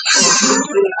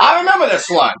 I remember this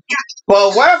one!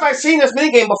 Well, where have I seen this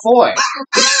minigame before?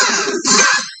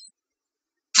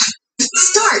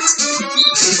 Start!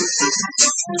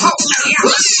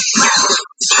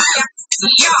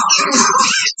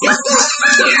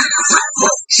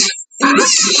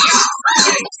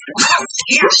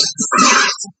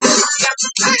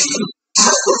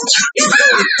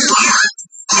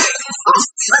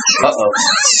 Uh-oh.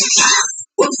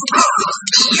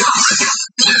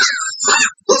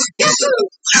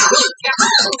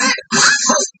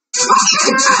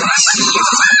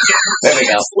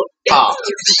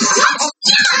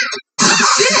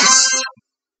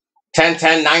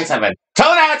 10, 9, 7.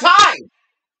 Turn at a time!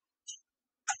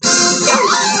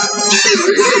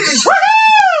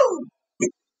 Woohoo!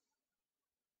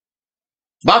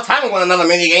 About time we won another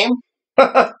mini game.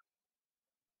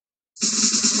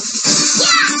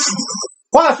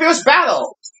 What a fierce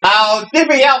battle! I'll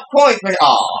divvy out points for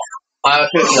I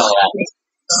should eat all that.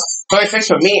 26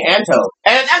 for me and Toad.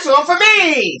 And an extra one for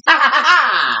me! Ha ha ha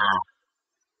ha!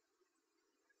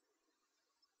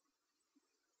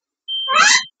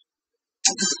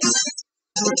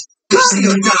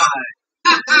 Mario die!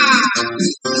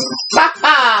 Ha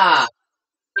ha!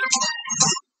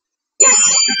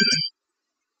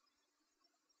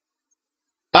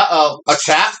 Uh-oh, a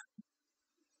trap?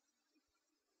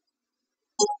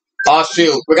 Oh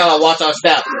shoot, we gotta watch our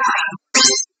step.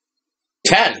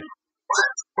 10.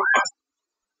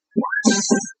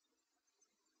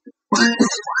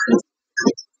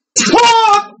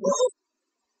 What?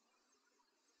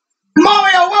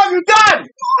 Mario, what have you done?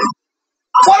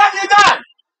 What have you done?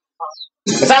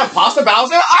 Is that Imposter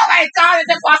Bowser? Oh my god,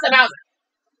 it's Imposter Bowser!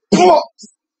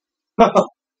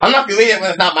 I'm not gonna lead it when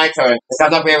it's not my turn, because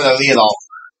I'm not gonna be able to lead it all.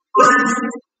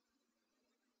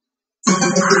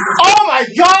 Oh my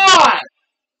god!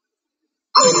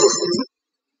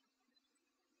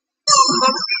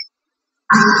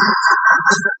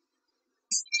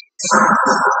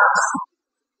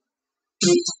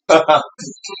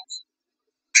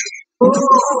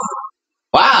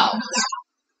 Wow.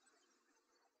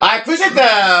 I appreciate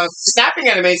the snapping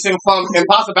animation from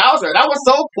Imposter Bowser. That was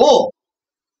so cool.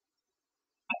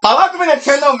 I like when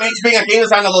Nintendo makes being a game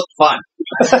designer look fun.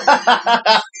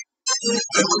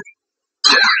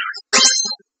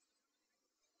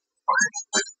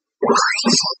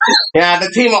 Yeah, the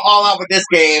team are all out with this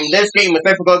game. This game is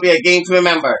definitely going to be a game to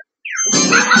remember.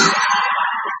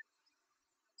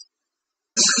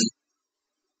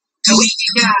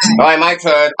 Alright, my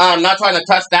turn. I'm not trying to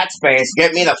touch that space.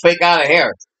 Get me the freak out of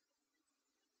here.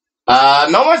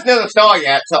 No one's near the star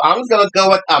yet, so I'm just gonna go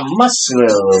with a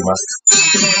mushroom.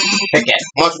 Ticket.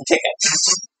 Mushroom ticket.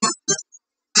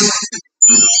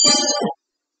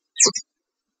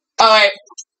 Alright,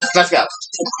 let's go.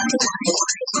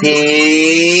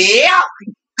 Yeah!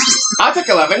 I'll take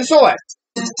 11, sure.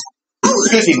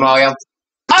 Excuse me, Mario.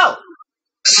 Oh!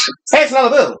 Hey, it's another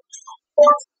boo.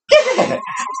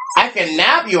 I can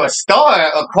nab you a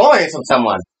star or coins from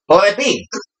someone. What would it be?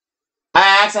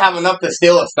 I actually have enough to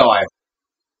steal a star.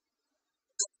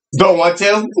 Don't want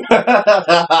to?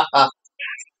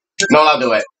 No, I'll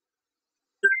do it.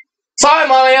 Sorry,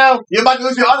 Mario. You're about to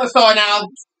lose your other star now.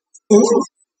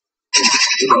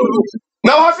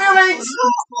 No hard feelings!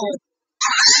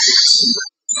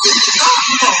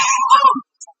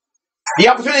 The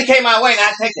opportunity came my way and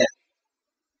I take it.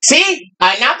 See?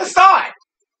 I nabbed the star.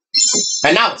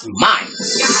 And now it's mine.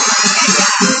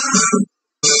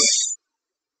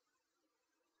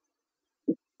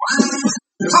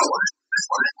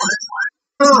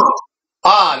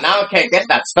 Oh, now I can't get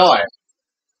that star.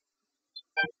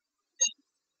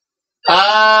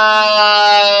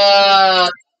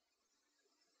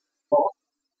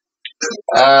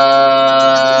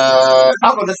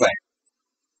 I'll go this way.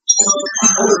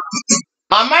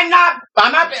 I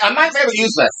might be able to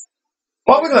use this.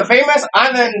 What was the famous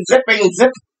island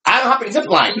hopping zip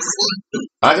line?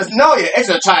 I just know you're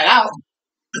itching to try it out.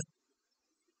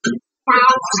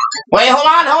 Wait, hold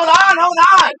on!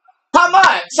 How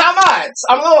much?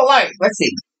 I'm a little light. Let's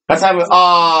see. Let's have it.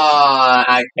 Oh,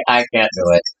 I can't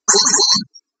do it.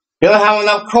 You don't have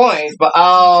enough coins, but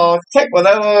I'll take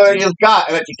whatever you've got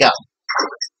and let you go.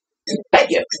 Thank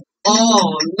you.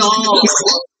 Oh, no.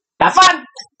 Have fun.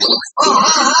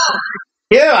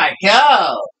 Here I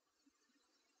go.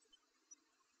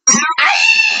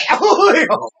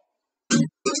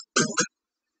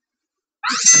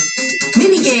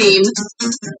 Minigame.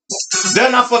 Good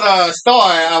enough for the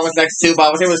star I was next to, but I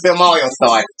was able to steal Mario's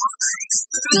star.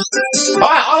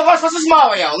 Alright, all of us versus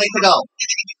Mario. Link to go.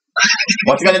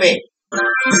 What's it gonna be?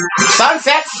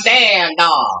 Sunset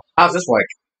Standoff. How's this work?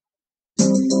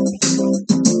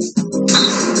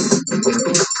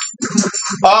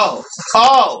 Oh,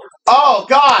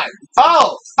 God.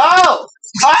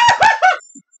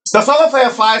 The solo player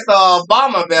flies the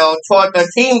bomber bill toward the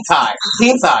team side,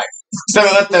 so we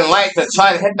let them light to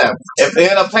try to hit them. If the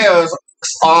other players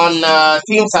on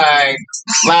team side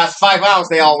last 5 rounds,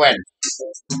 they all win.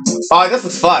 Oh, this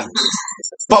is fun.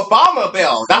 But bomber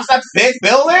bill, that's that big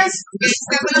bill is?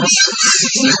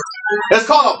 It's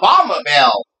called a bomber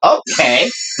bill. Okay.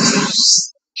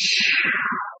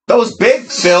 Those big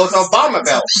bills are bomber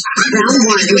bills.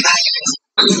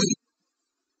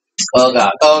 Oh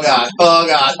god, oh god, oh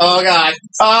god, oh god,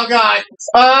 oh god,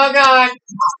 oh god.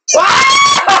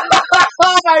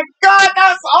 Oh my god,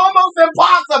 that's almost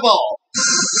impossible!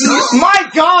 My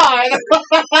god!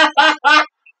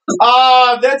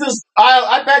 This is,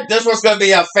 I bet this was gonna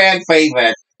be a fan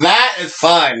favorite. That is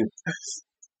fun.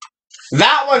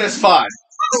 That one is fun.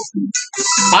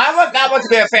 I want that one to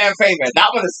be a fan favorite. That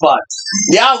one is fun.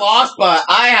 Yeah, I lost, but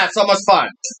I had so much fun.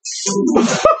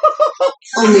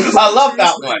 I love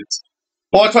that one.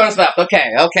 4 turns left.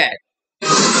 Okay, okay.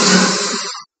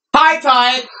 High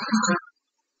tide.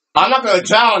 I'm not going to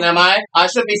drown, am I? I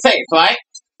should be safe, right?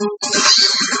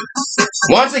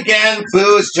 Once again,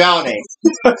 Boo's drowning.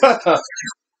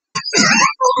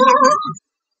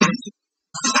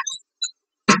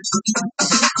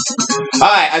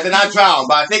 Alright, I did not drown,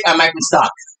 but I think I might be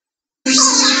stuck.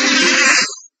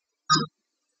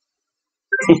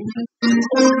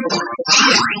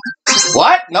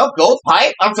 What? No gold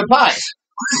pipe? I'm surprised.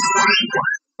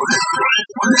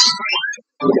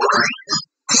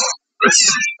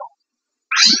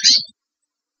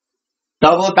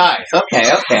 Double dice.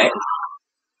 Okay, okay.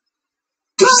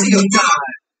 Mario die.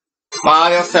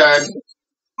 Mario's turn.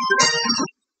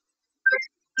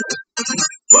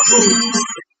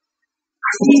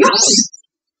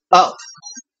 Oh.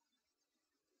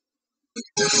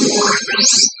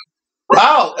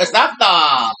 Oh, is that the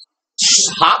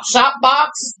Hop Shop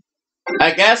box?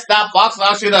 I guess that box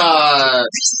allows you to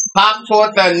hop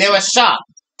toward the nearest shop.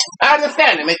 I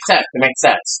understand, it makes sense, it makes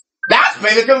sense. That's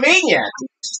maybe convenient.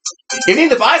 If you need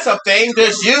to buy something,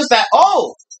 just use that.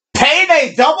 Oh!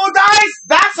 Payday double dice?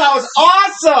 That sounds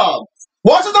awesome!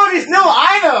 What's with all these new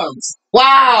items?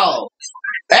 Wow!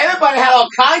 Everybody had all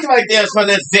kinds of ideas for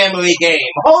this Jamboree game.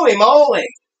 Holy moly!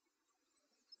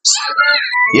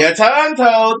 Your turn,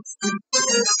 Toad.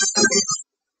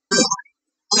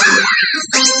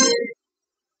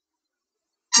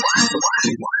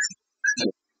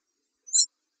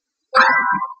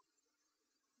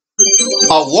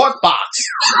 A workbox.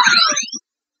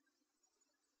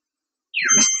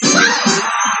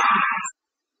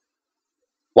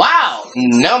 Wow,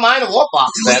 never mind a workbox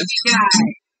then.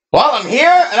 Well, I'm here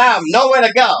and I have nowhere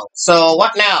to go. So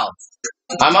what now?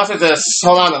 I must have just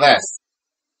hold on to this.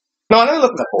 No, let me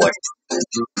look at the board.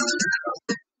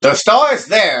 The star is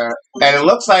there, and it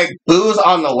looks like Boo's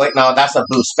on the way. No, that's a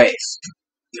Boo space.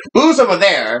 Boo's over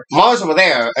there, Mars over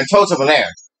there, and Toad's over there.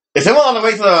 Is anyone on the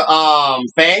way to the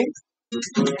thing?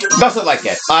 Doesn't like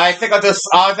it. I think I'll just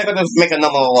make a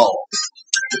number roll.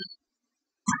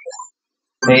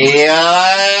 Yeah.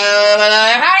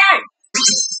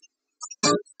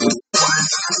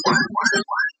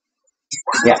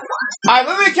 I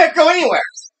literally can't go anywhere.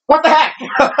 What the heck? Can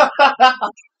I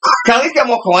at least get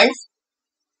more coins?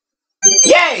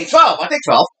 Yay! 12. I think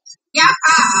 12. Yeah.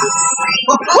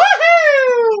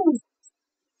 Woohoo!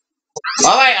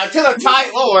 Alright, until the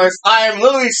tide lowers, I am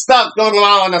literally stuck going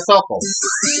around in a circle.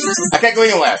 I can't go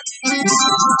anywhere.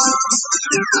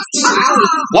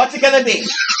 What's it gonna be?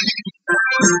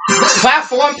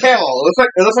 Platform peril.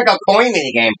 It looks like a coin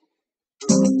minigame.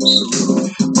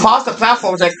 Cross the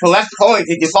platforms and collect coins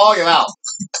if you fall, you're out.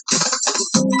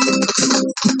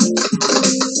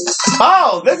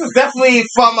 Oh, this is definitely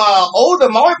from an older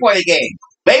Mario Party game.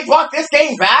 They brought this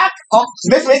game back? Oh,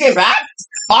 this minigame back?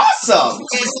 Awesome!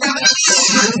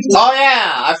 Oh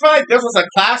yeah, I feel like this was a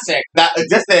classic that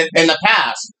existed in the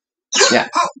past. Yeah.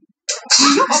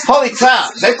 Holy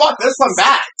crap, they brought this one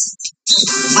back.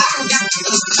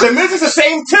 The music's the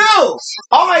same too!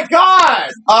 Oh my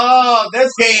god! Oh,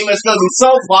 this game is gonna be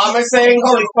so promising.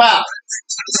 Holy crap.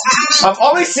 I've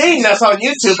always seen this on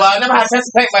YouTube, but I never had a chance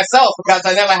to play it myself because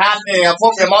I never had the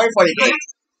appropriate Mario Party game.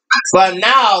 But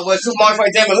now, with Super Mario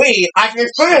Party Jamboree, I can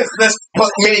experience this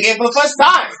minigame for the first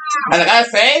time. And I gotta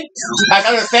say, I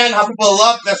can understand how people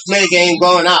love this minigame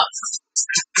growing up.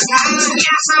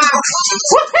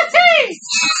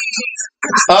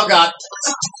 Oh god.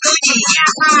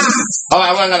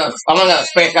 Alright, I'm gonna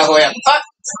space out way up.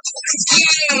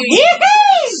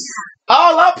 Oh,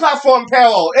 I love Platform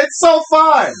Peril. It's so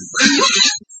fun.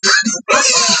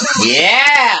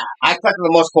 Yeah! I collected the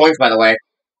most coins, by the way.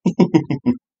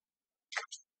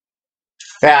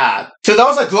 Yeah, to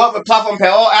those that grew up with Platform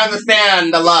Peril, I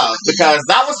understand the love, because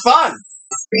that was fun.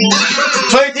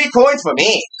 23 coins for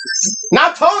me.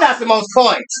 Now Toad has the most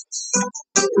coins.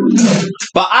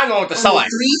 But I'm going to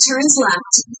select. 3 turns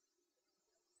left.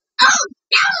 Oh,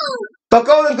 no! But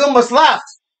Golden Goomba's left.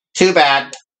 Too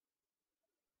bad.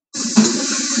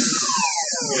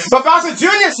 But Bowser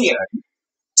Jr.'s here.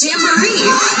 Jamboree!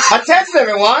 Attention,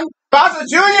 everyone. Bowser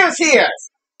Jr.'s here.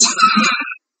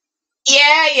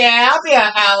 Yeah, I'll be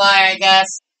an ally, I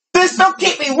guess. This don't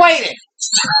keep me waiting.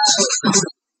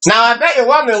 Now, I bet you're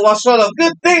wondering what sort of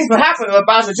good things would happen with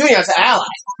Bowser Jr. as an ally.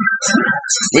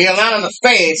 When you land on the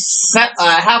space, set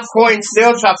a half-coin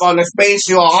steel trap on the space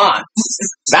you are on.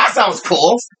 That sounds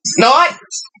cool. You know what?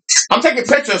 I'm taking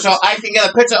pictures so I can get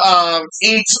a picture of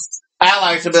each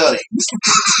ally's ability.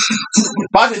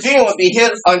 Bowser Jr. will be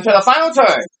hit until the final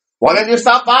turn. Why don't you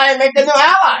stop by and make a new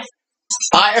ally?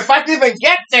 If I can even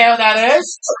get there, that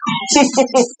is.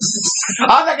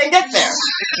 How I can get there?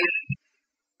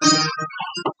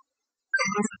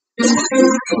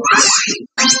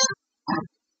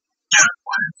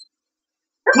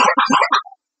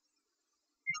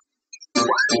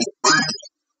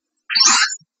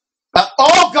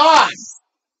 Oh God!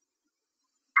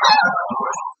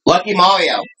 Lucky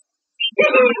Mario.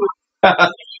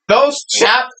 Those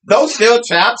steel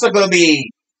chaps are gonna be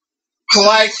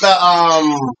like the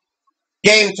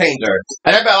game changer.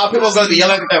 And I bet a lot of people are gonna be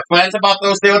yelling at their friends about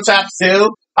those steel chaps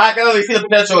too. I can only see the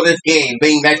potential of this game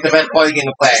being next the best party game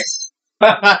to play.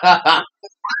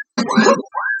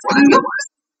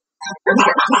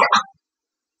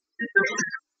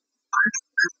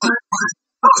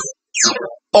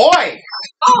 Oi!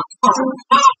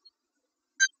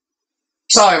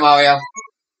 Sorry, Mario.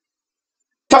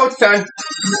 Toad's turn.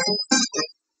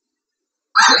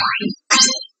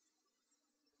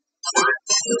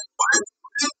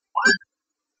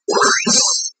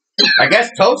 I guess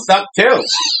Toad stuck too.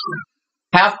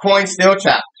 Half coin steel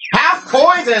trap. Half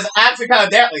coins is actually kind of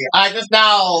deadly.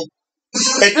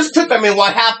 It just took them in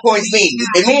what half coins mean.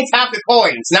 It means half the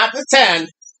coins, not the 10,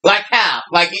 like half.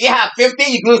 Like you have 50,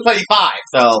 you lose 25.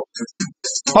 So,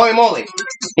 holy moly.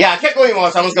 Yeah, I can't go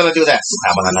anymore, so I'm just gonna do this.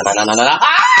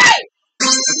 Hi!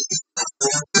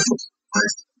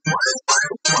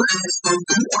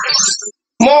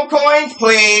 More coins,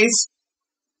 please.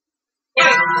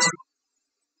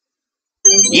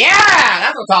 Yeah,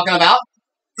 that's what I'm talking about.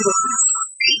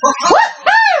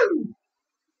 Woohoo!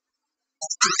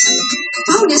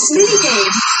 Bonus minigame.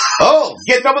 Oh,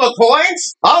 get double the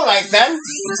coins? Alright then.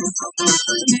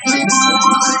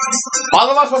 All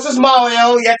of us versus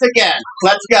Mario yet again.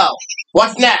 Let's go.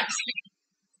 What's next?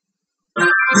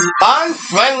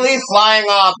 Unfriendly flying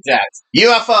object.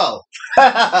 UFO.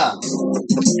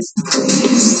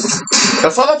 The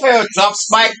solo player drops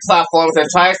spike platforms and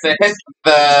tries to hit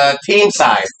the team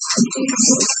side.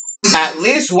 At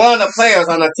least one of the players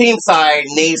on the team side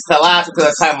needs to last until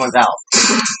the time runs out.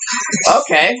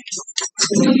 Okay.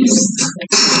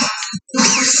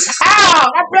 Ow!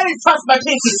 I barely touched my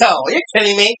pinky toe. Are you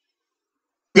kidding me?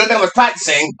 Good thing I was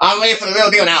practicing. I'm ready for the real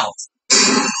deal now.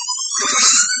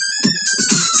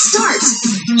 Start.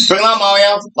 Bring it on,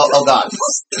 Mario. Oh God.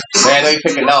 Man, I know you're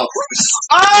picking notes.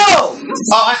 Oh!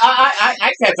 Oh, I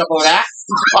can't jump over that.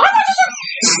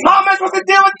 How am I supposed to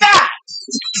deal with that?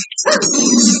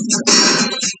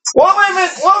 What am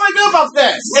I doing about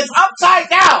this? It's upside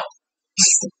down.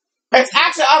 It's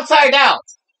actually upside down.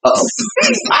 Uh-oh.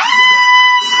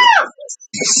 Ah!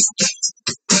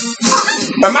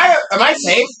 Am I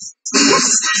safe?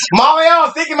 Mario,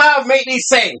 I think you might have made me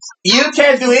safe. You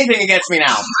can't do anything against me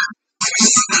now.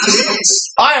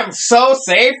 I am so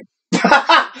safe.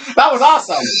 That was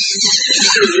awesome.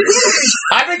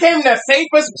 I became the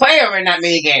safest player in that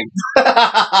minigame.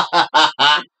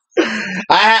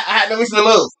 I had no reason to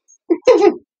move.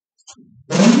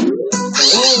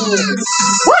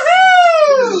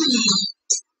 Woohoo!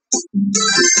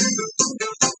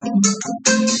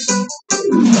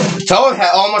 Toad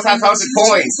almost had 1,000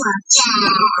 coins.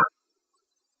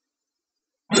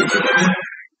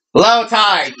 Low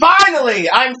tide. Finally,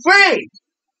 I'm free.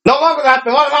 No longer have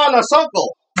to run around in a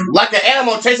circle like an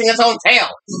animal chasing its own tail.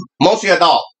 Mostly a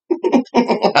dog.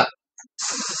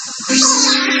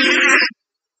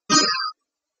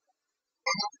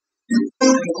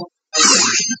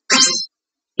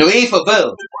 Three for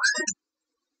Boo.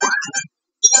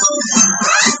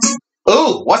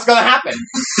 Ooh, what's gonna happen?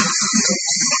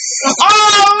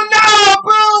 Oh no,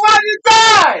 Boo, why did you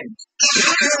die?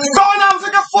 Going on,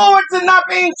 looking forward to not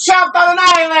being trapped on an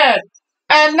island,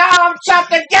 and now I'm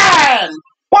trapped again.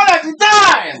 What have you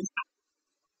done?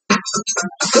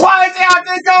 Why did you have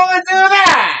to go and do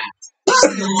that?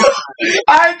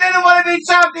 I didn't want to be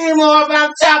trapped anymore, but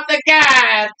I'm trapped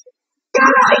again.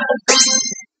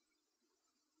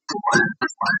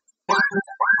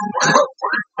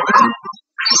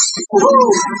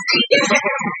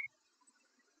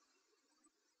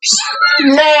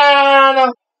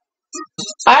 Man,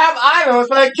 I have items,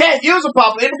 but I can't use them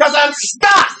properly because I'm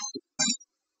stuck.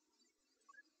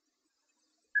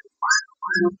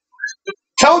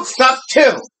 Toad's stuck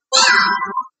too.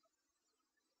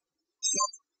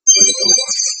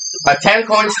 A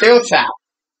 10-coin steel trap.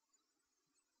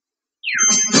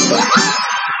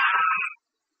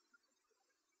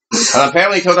 And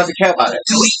apparently he doesn't care about it.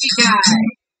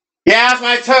 Yeah, it's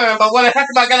my turn, but where the heck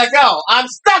am I gonna go? I'm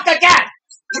stuck again!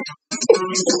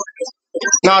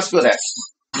 No, screw this.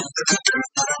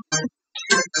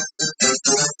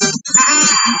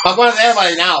 I'm going to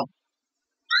everybody now.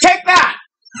 Take that!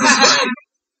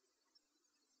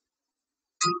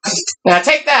 Now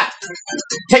take that!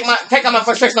 Take out my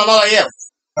frustration on all of you.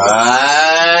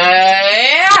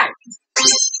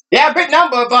 Yeah, big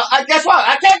number, but guess what?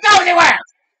 I can't go anywhere!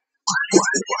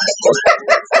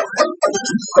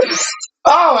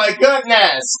 Oh my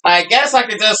goodness! I guess I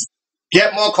could just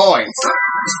get more coins.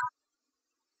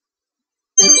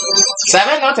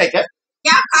 7? I'll take it.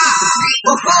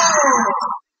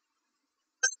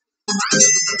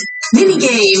 Mini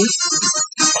game.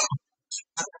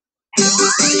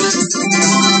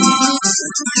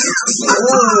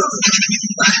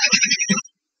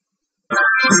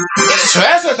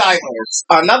 Treasure diamonds!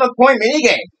 Another coin mini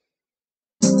game.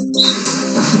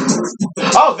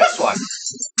 Oh, this one.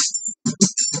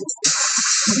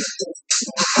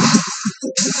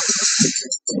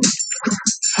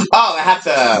 Oh, I have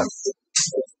to.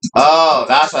 Oh,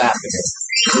 that's what I have to do.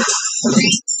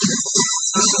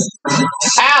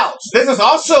 Ouch! This is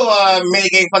also a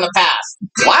minigame from the past.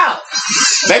 Wow!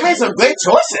 They made some great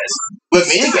choices with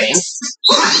minigames.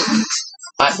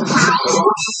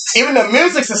 Even the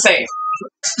music's the same.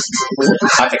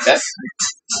 I'll take this.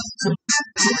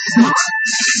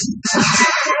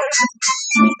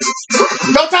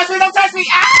 Don't touch me! Don't touch me!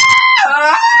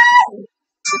 Ah!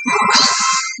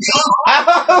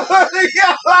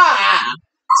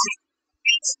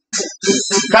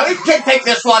 Can we take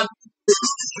this one?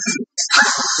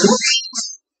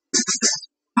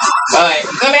 Alright,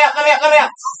 let me up.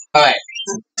 Alright.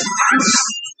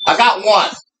 I got one.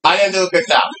 I didn't do a good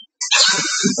job.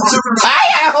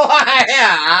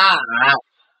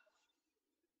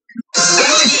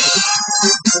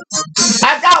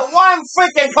 I got one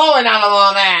freaking coin out of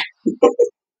all that.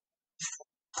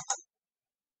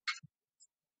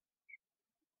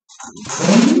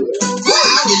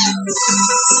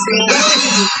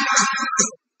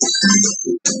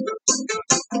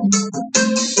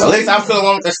 At least I'm still the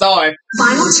one with the story.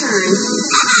 Final turn.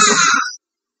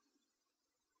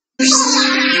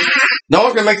 No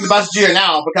one's gonna make the best year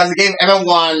now because the game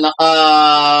everyone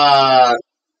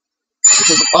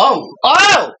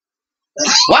Oh!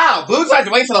 Wow, Boots had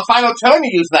to wait till the final turn to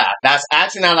use that. That's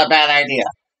actually not a bad idea.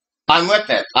 I'm with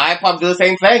it. I probably do the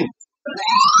same thing.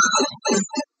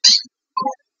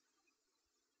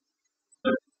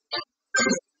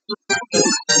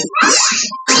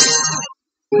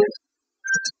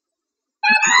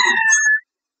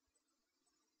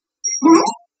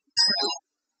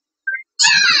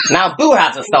 Now Boo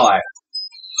has to start.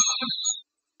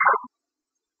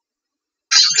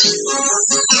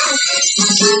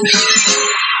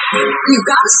 You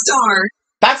got a star.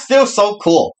 That's still so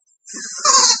cool.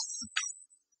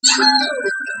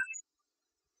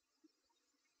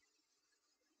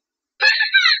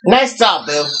 Nice job,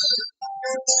 Boo.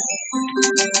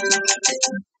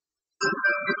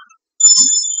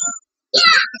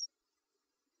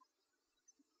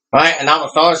 Right, and now the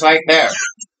star's right there.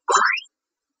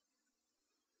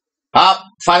 Up,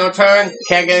 final turn.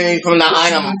 Can't get any from the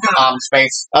item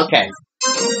space. Okay.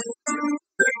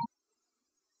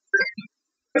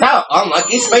 Is that an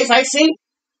unlucky space I see?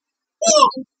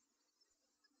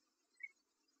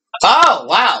 Oh,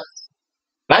 wow.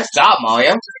 Nice job,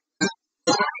 Mario.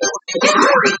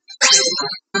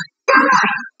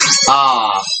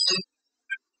 Ah.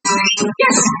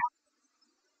 Yes.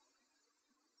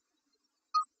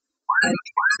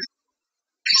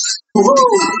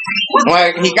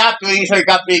 Well, he got 3, so he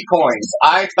got 3 coins.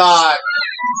 I thought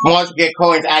once you get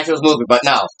coins, actually was moving, but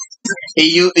no.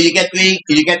 You get 3,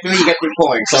 you get 3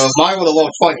 coins. So if Mario would have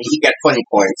won 20, he get 20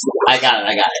 coins. I got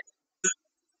it.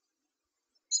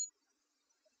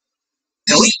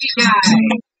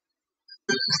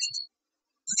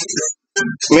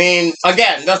 I mean,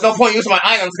 again, there's no point using my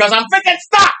items because I'm freaking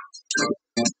stuck!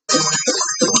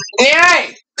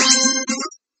 Yay!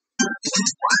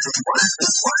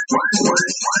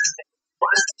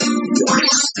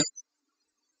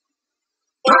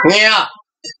 Yeah.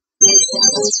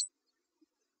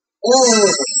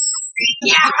 Oh.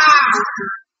 Yeah.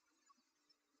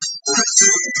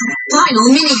 Final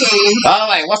minigame.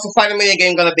 Alright, what's the final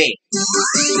minigame gonna be?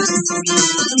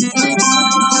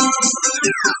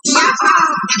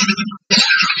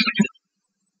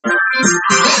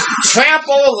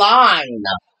 Trample line.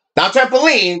 Not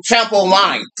trampoline, trample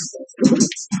line.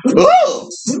 Ooh!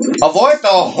 Avoid the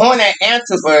hornet ant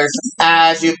troopers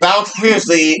as you bounce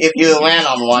fiercely. If you land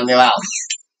on one, you're out.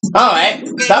 Alright,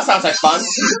 that sounds like fun.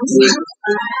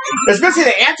 It's good to see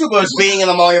the ant troopers being in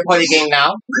the Mario Party game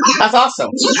now. That's awesome.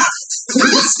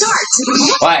 Start.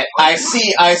 Right, I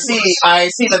see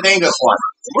the dangerous one.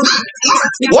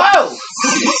 Whoa!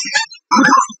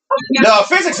 There are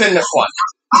physics in this one.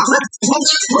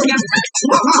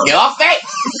 Get off me!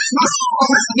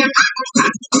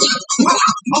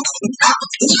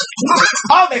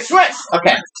 Oh, they switched!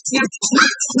 Okay.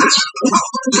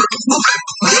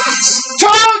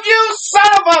 Told you,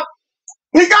 son of a...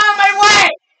 He got in my way!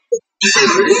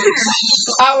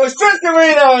 I was just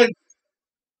going to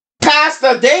pass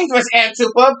the dangerous ant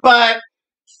trooper, but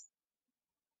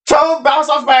Toad bounced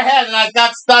off my head and I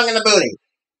got stung in the booty.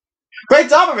 Great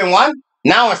job, everyone!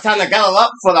 Now it's time to gather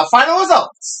up for the final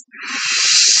results.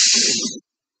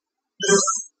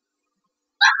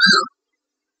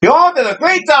 You all did a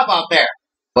great job out there,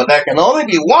 but there can only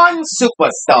be one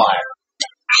superstar.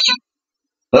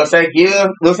 Looks like you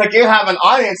have an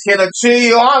audience here to cheer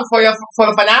you on for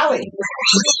the finale.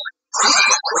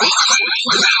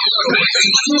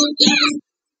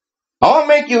 I won't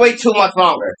make you wait too much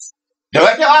longer.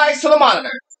 Direct your eyes to the monitor.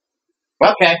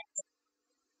 Okay.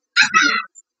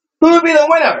 Who will be the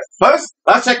winner? First,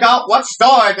 let's check out what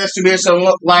star distribution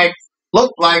looked like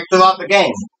throughout the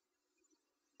game.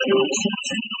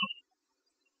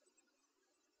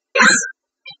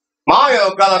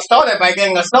 Mario got us started by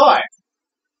getting a star.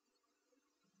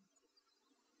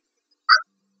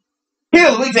 Here,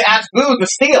 Luigi asked Blue to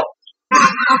steal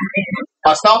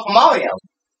a star for Mario.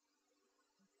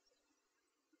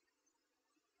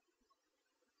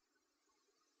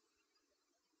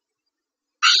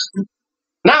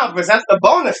 Now present the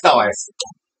bonus stars.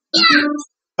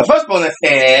 The first bonus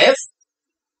is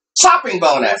shopping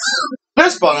bonus.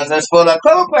 This bonus is for the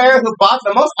clever player who bought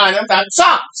the most items at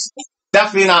shops.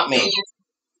 Definitely not me.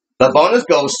 The bonus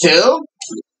goes to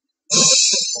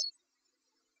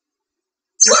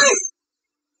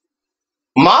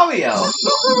Mario.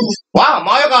 Wow,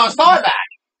 Mario got a star back.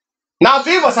 Now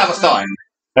three of us have a star.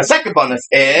 The second bonus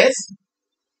is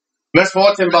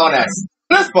misfortune bonus.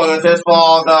 This bonus is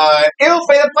for the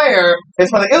ill-fated player. It's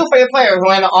for the ill-fated player who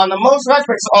ended on the most red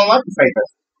picks on lucky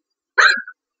faces.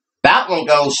 That one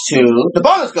goes to. The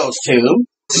bonus goes to.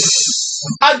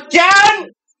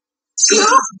 Again.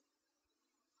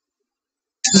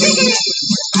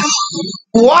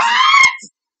 What?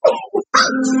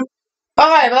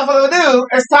 Alright, without further ado,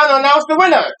 it's time to announce the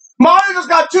winner. Mario just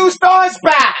got 2 stars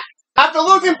back after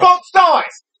losing both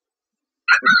stars.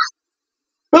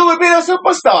 Who would be the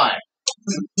superstar?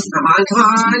 Come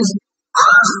on.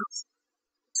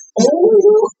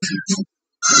 Oh.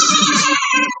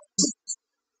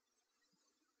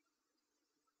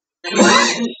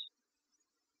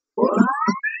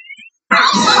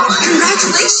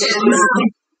 Congratulations.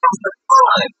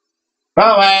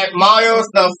 Alright, Mario's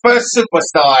the first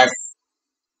superstar.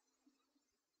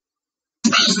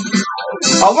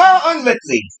 A well-earned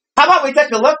victory. How about we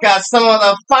take a look at some of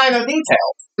the finer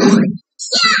details?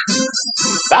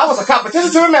 That was a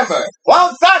competition to remember.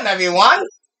 Well done, everyone!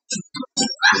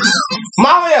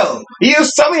 Mario, you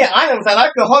used so many items that I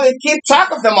could hardly keep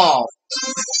track of them all.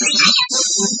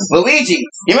 Luigi,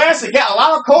 you managed to get a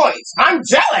lot of coins. I'm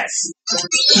jealous!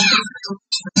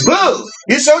 Blue,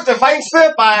 you showed your fighting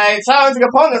spirit by challenging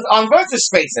opponents on versus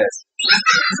spaces.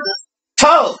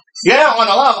 Toad, you went on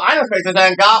a lot of item spaces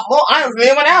and got more items than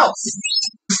anyone else.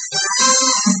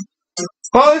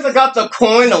 Well, I got the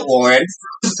coin award.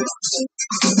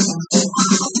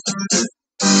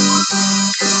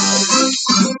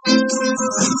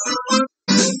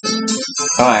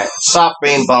 Alright,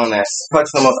 shopping bonus.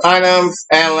 Purchase the most items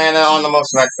and land on the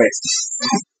most red spaces.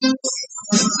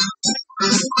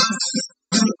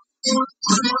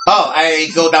 Oh, I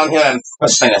go down here and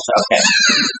push finish. Okay.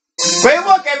 Great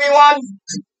work, everyone!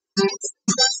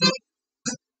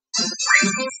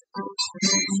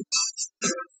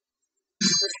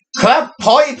 Collect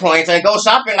party points and go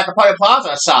shopping at the Party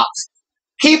Plaza shops.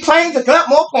 Keep playing to collect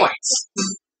more points.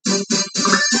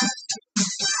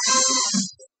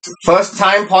 First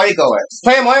time party goers.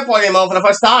 Play Mario Party mode for the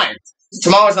first time.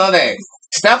 Tomorrow's another day.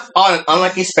 Step on an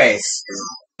unlucky space.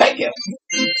 Thank you.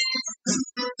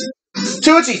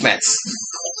 2 achievements.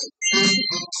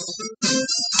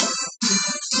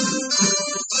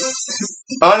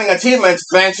 Earning achievements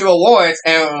grants you rewards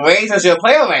and raises your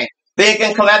player rank. Then you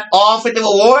can collect all 50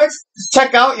 rewards.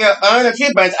 Check out your earned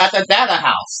achievements at the data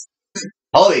house.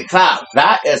 Holy crap,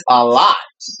 that is a lot.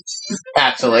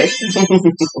 Actually.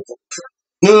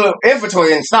 New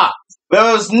inventory in stock.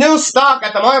 There's new stock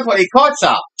at the Mario Party card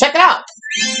shop. Check it out.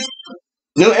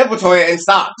 New inventory in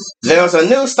stock. There's a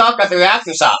new stock at the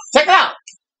reaction shop. Check it out.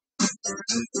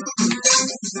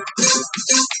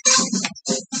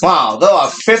 Wow, there are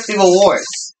 50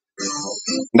 rewards.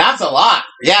 That's a lot.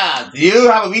 Yeah, you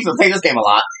have a reason to play this game a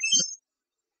lot.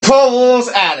 Pro rules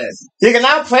added. You can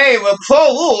now play with pro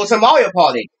rules in Mario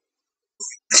Party.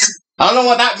 I don't know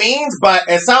what that means, but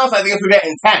it sounds like things will get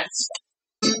intense.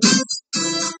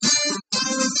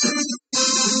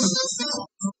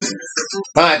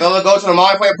 Alright, do you want to go to the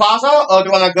Mario Party Plaza, or do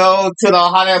you want to go to the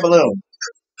hot air balloon?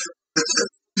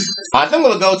 I think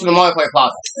we'll go to the Mario Party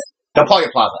Plaza. The Party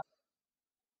Plaza.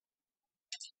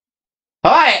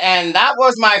 Alright, and that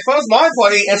was my first Mario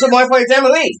Party into Mario Party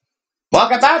Jamboree.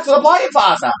 Welcome back to the Party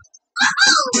Plaza.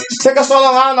 Take a stroll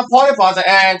around the Party Plaza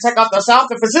and check out the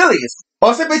shops and facilities.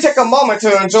 Or simply take a moment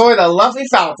to enjoy the lovely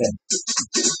fountain.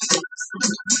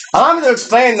 Allow me to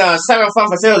explain the 7 fun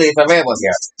facilities available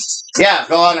here. Yeah,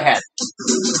 go on ahead.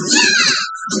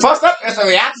 First up is the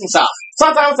reaction shop.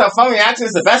 Sometimes a fun reaction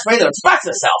is the best way to express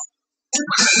yourself.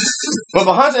 With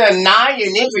 109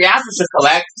 unique reactions to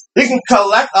collect, you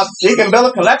can build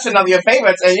a collection of your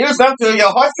favorites and use them to your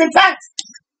heart's content.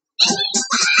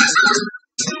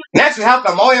 Next, we have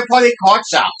the Mario Party card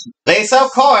shop. They sell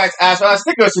cards as well as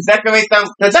stickers to decorate them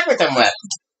with.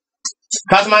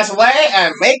 Customize away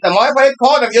and make the Mario Party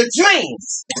card of your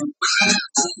dreams.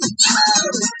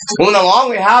 Moving along,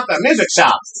 we have the music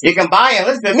shop. You can buy and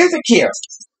listen to music here.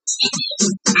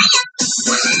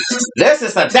 This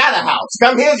is the data house.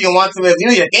 Come here if you want to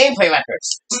review your gameplay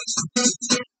records.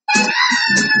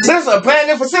 This is a brand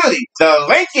new facility, the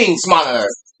Rankings Monitor.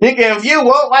 You can view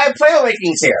worldwide player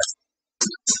rankings here.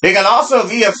 You can also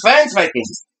view your friends'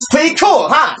 rankings. Pretty cool,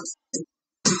 huh?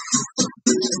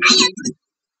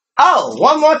 Oh,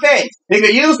 one more thing. You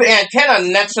can use the antenna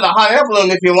next to the hot air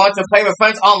balloon if you want to play with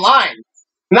friends online.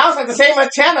 Now it's like the same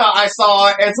antenna I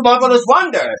saw in Super Mario Brothers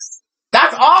Wonder.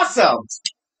 That's awesome!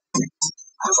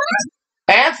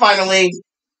 And finally,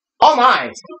 oh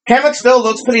my, Kamek still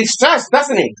looks pretty stressed,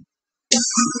 doesn't he?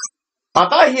 I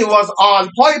thought he was on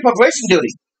party preparation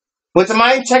duty. Would you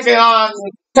mind checking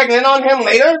in on him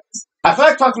later? I feel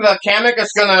like talking to Kamek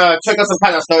is gonna trigger some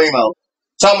kind of story mode.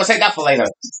 So I'm gonna save that for later.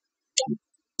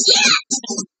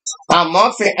 I'm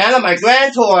off the end of my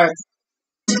grand tour.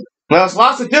 There's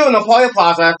lots to do in the Party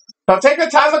Plaza, so take your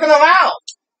time looking around.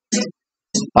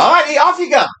 Alrighty, off you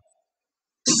go.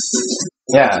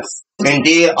 Yes,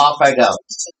 indeed, off I go.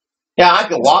 Yeah, I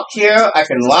can walk here, I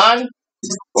can run.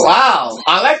 Wow,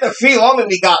 I like the free roaming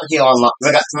we got here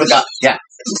yeah.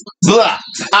 Blah.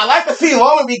 I like the free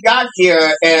roaming we got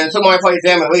here in Super Mario Party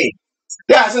Jamboree.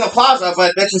 Yeah, it's in the plaza,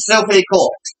 but this is still pretty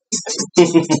cool.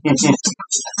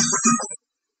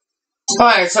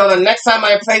 Alright, so the next time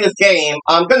I play this game,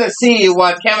 I'm gonna see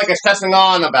what Kamek is stressing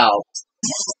on about.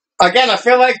 Again, I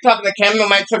feel like talking to Kamek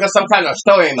might trigger some kind of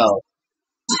story mode.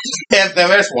 If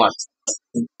there is one.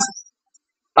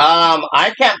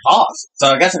 I can't pause, so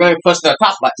I guess I'm going to push the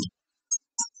top button.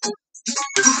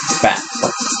 Back.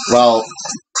 Well,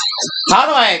 how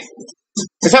do I...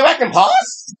 Is there a way I can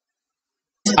pause?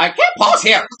 I can't pause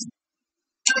here.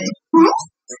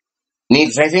 Need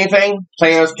to say anything?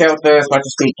 Players, characters, much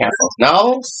speed cancel.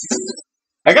 No?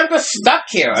 I got just stuck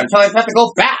here until I have to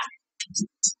go back.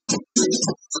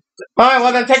 Alright,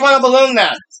 well then take one of the balloon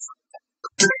then.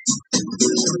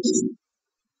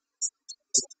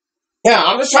 Yeah,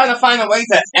 I'm just trying to find a way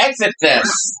to exit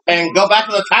this and go back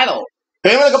to the title.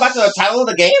 Do you want to go back to the title of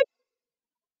the game?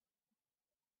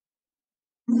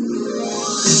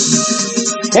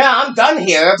 Yeah, I'm done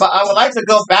here, but I would like to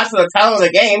go back to the title of the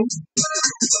game.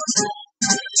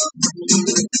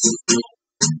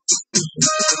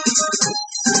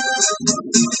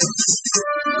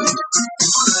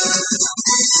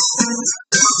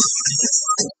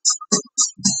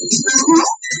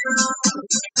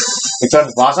 Return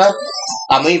to Plaza?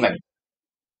 I'm leaving.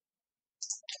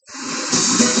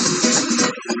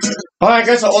 Well, I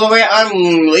guess the only way I'm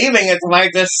leaving is if I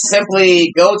just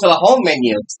simply go to the home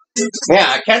menu. Yeah,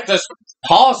 I can't just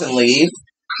pause and leave.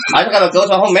 I just gotta go to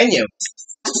the home menu.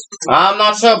 I'm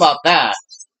not sure about that.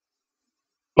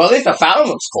 But at least the fountain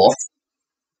looks cool.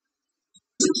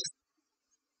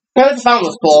 Yeah, the fountain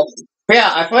looks cool. But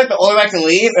yeah, I feel like the only way I can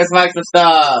leave is if I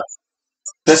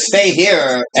just stay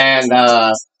here and,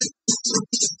 yeah,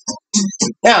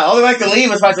 the only way I can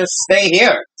leave is if I just stay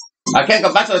here. I can't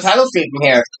go back to the title screen from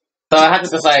here. So I have to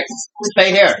just, like,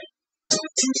 stay here.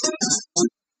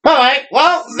 Alright,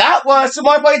 well, that was Super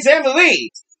Mario Party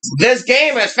Jamboree. This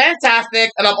game is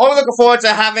fantastic, and I'm only looking forward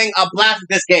to having a blast with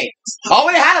this game. I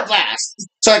already had a blast,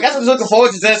 so I guess I'm looking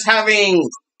forward to just having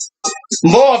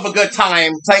more of a good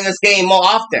time playing this game more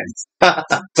often. But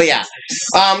yeah,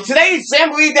 today's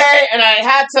Jamboree Day, and I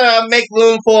had to make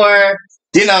room for,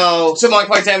 Super Mario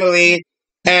Party Jamboree.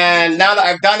 And now that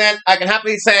I've done it, I can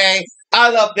happily say I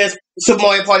love this Super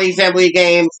Mario Party Jamboree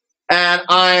game, and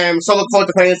I'm so looking forward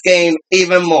to playing this game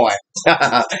even more.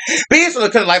 Please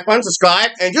click the like button,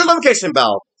 subscribe, and use the notification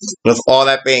bell. With all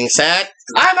that being said,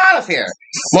 I'm out of here.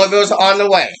 More videos are on the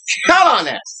way. Count on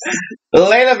it.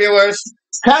 Later, viewers.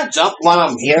 Can I jump while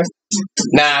I'm here?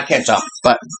 Nah, I can't jump.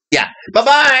 But, yeah.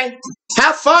 Bye-bye.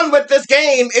 Have fun with this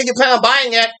game if you plan on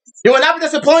buying it. You will not be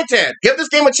disappointed. Give this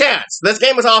game a chance. This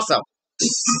game is awesome.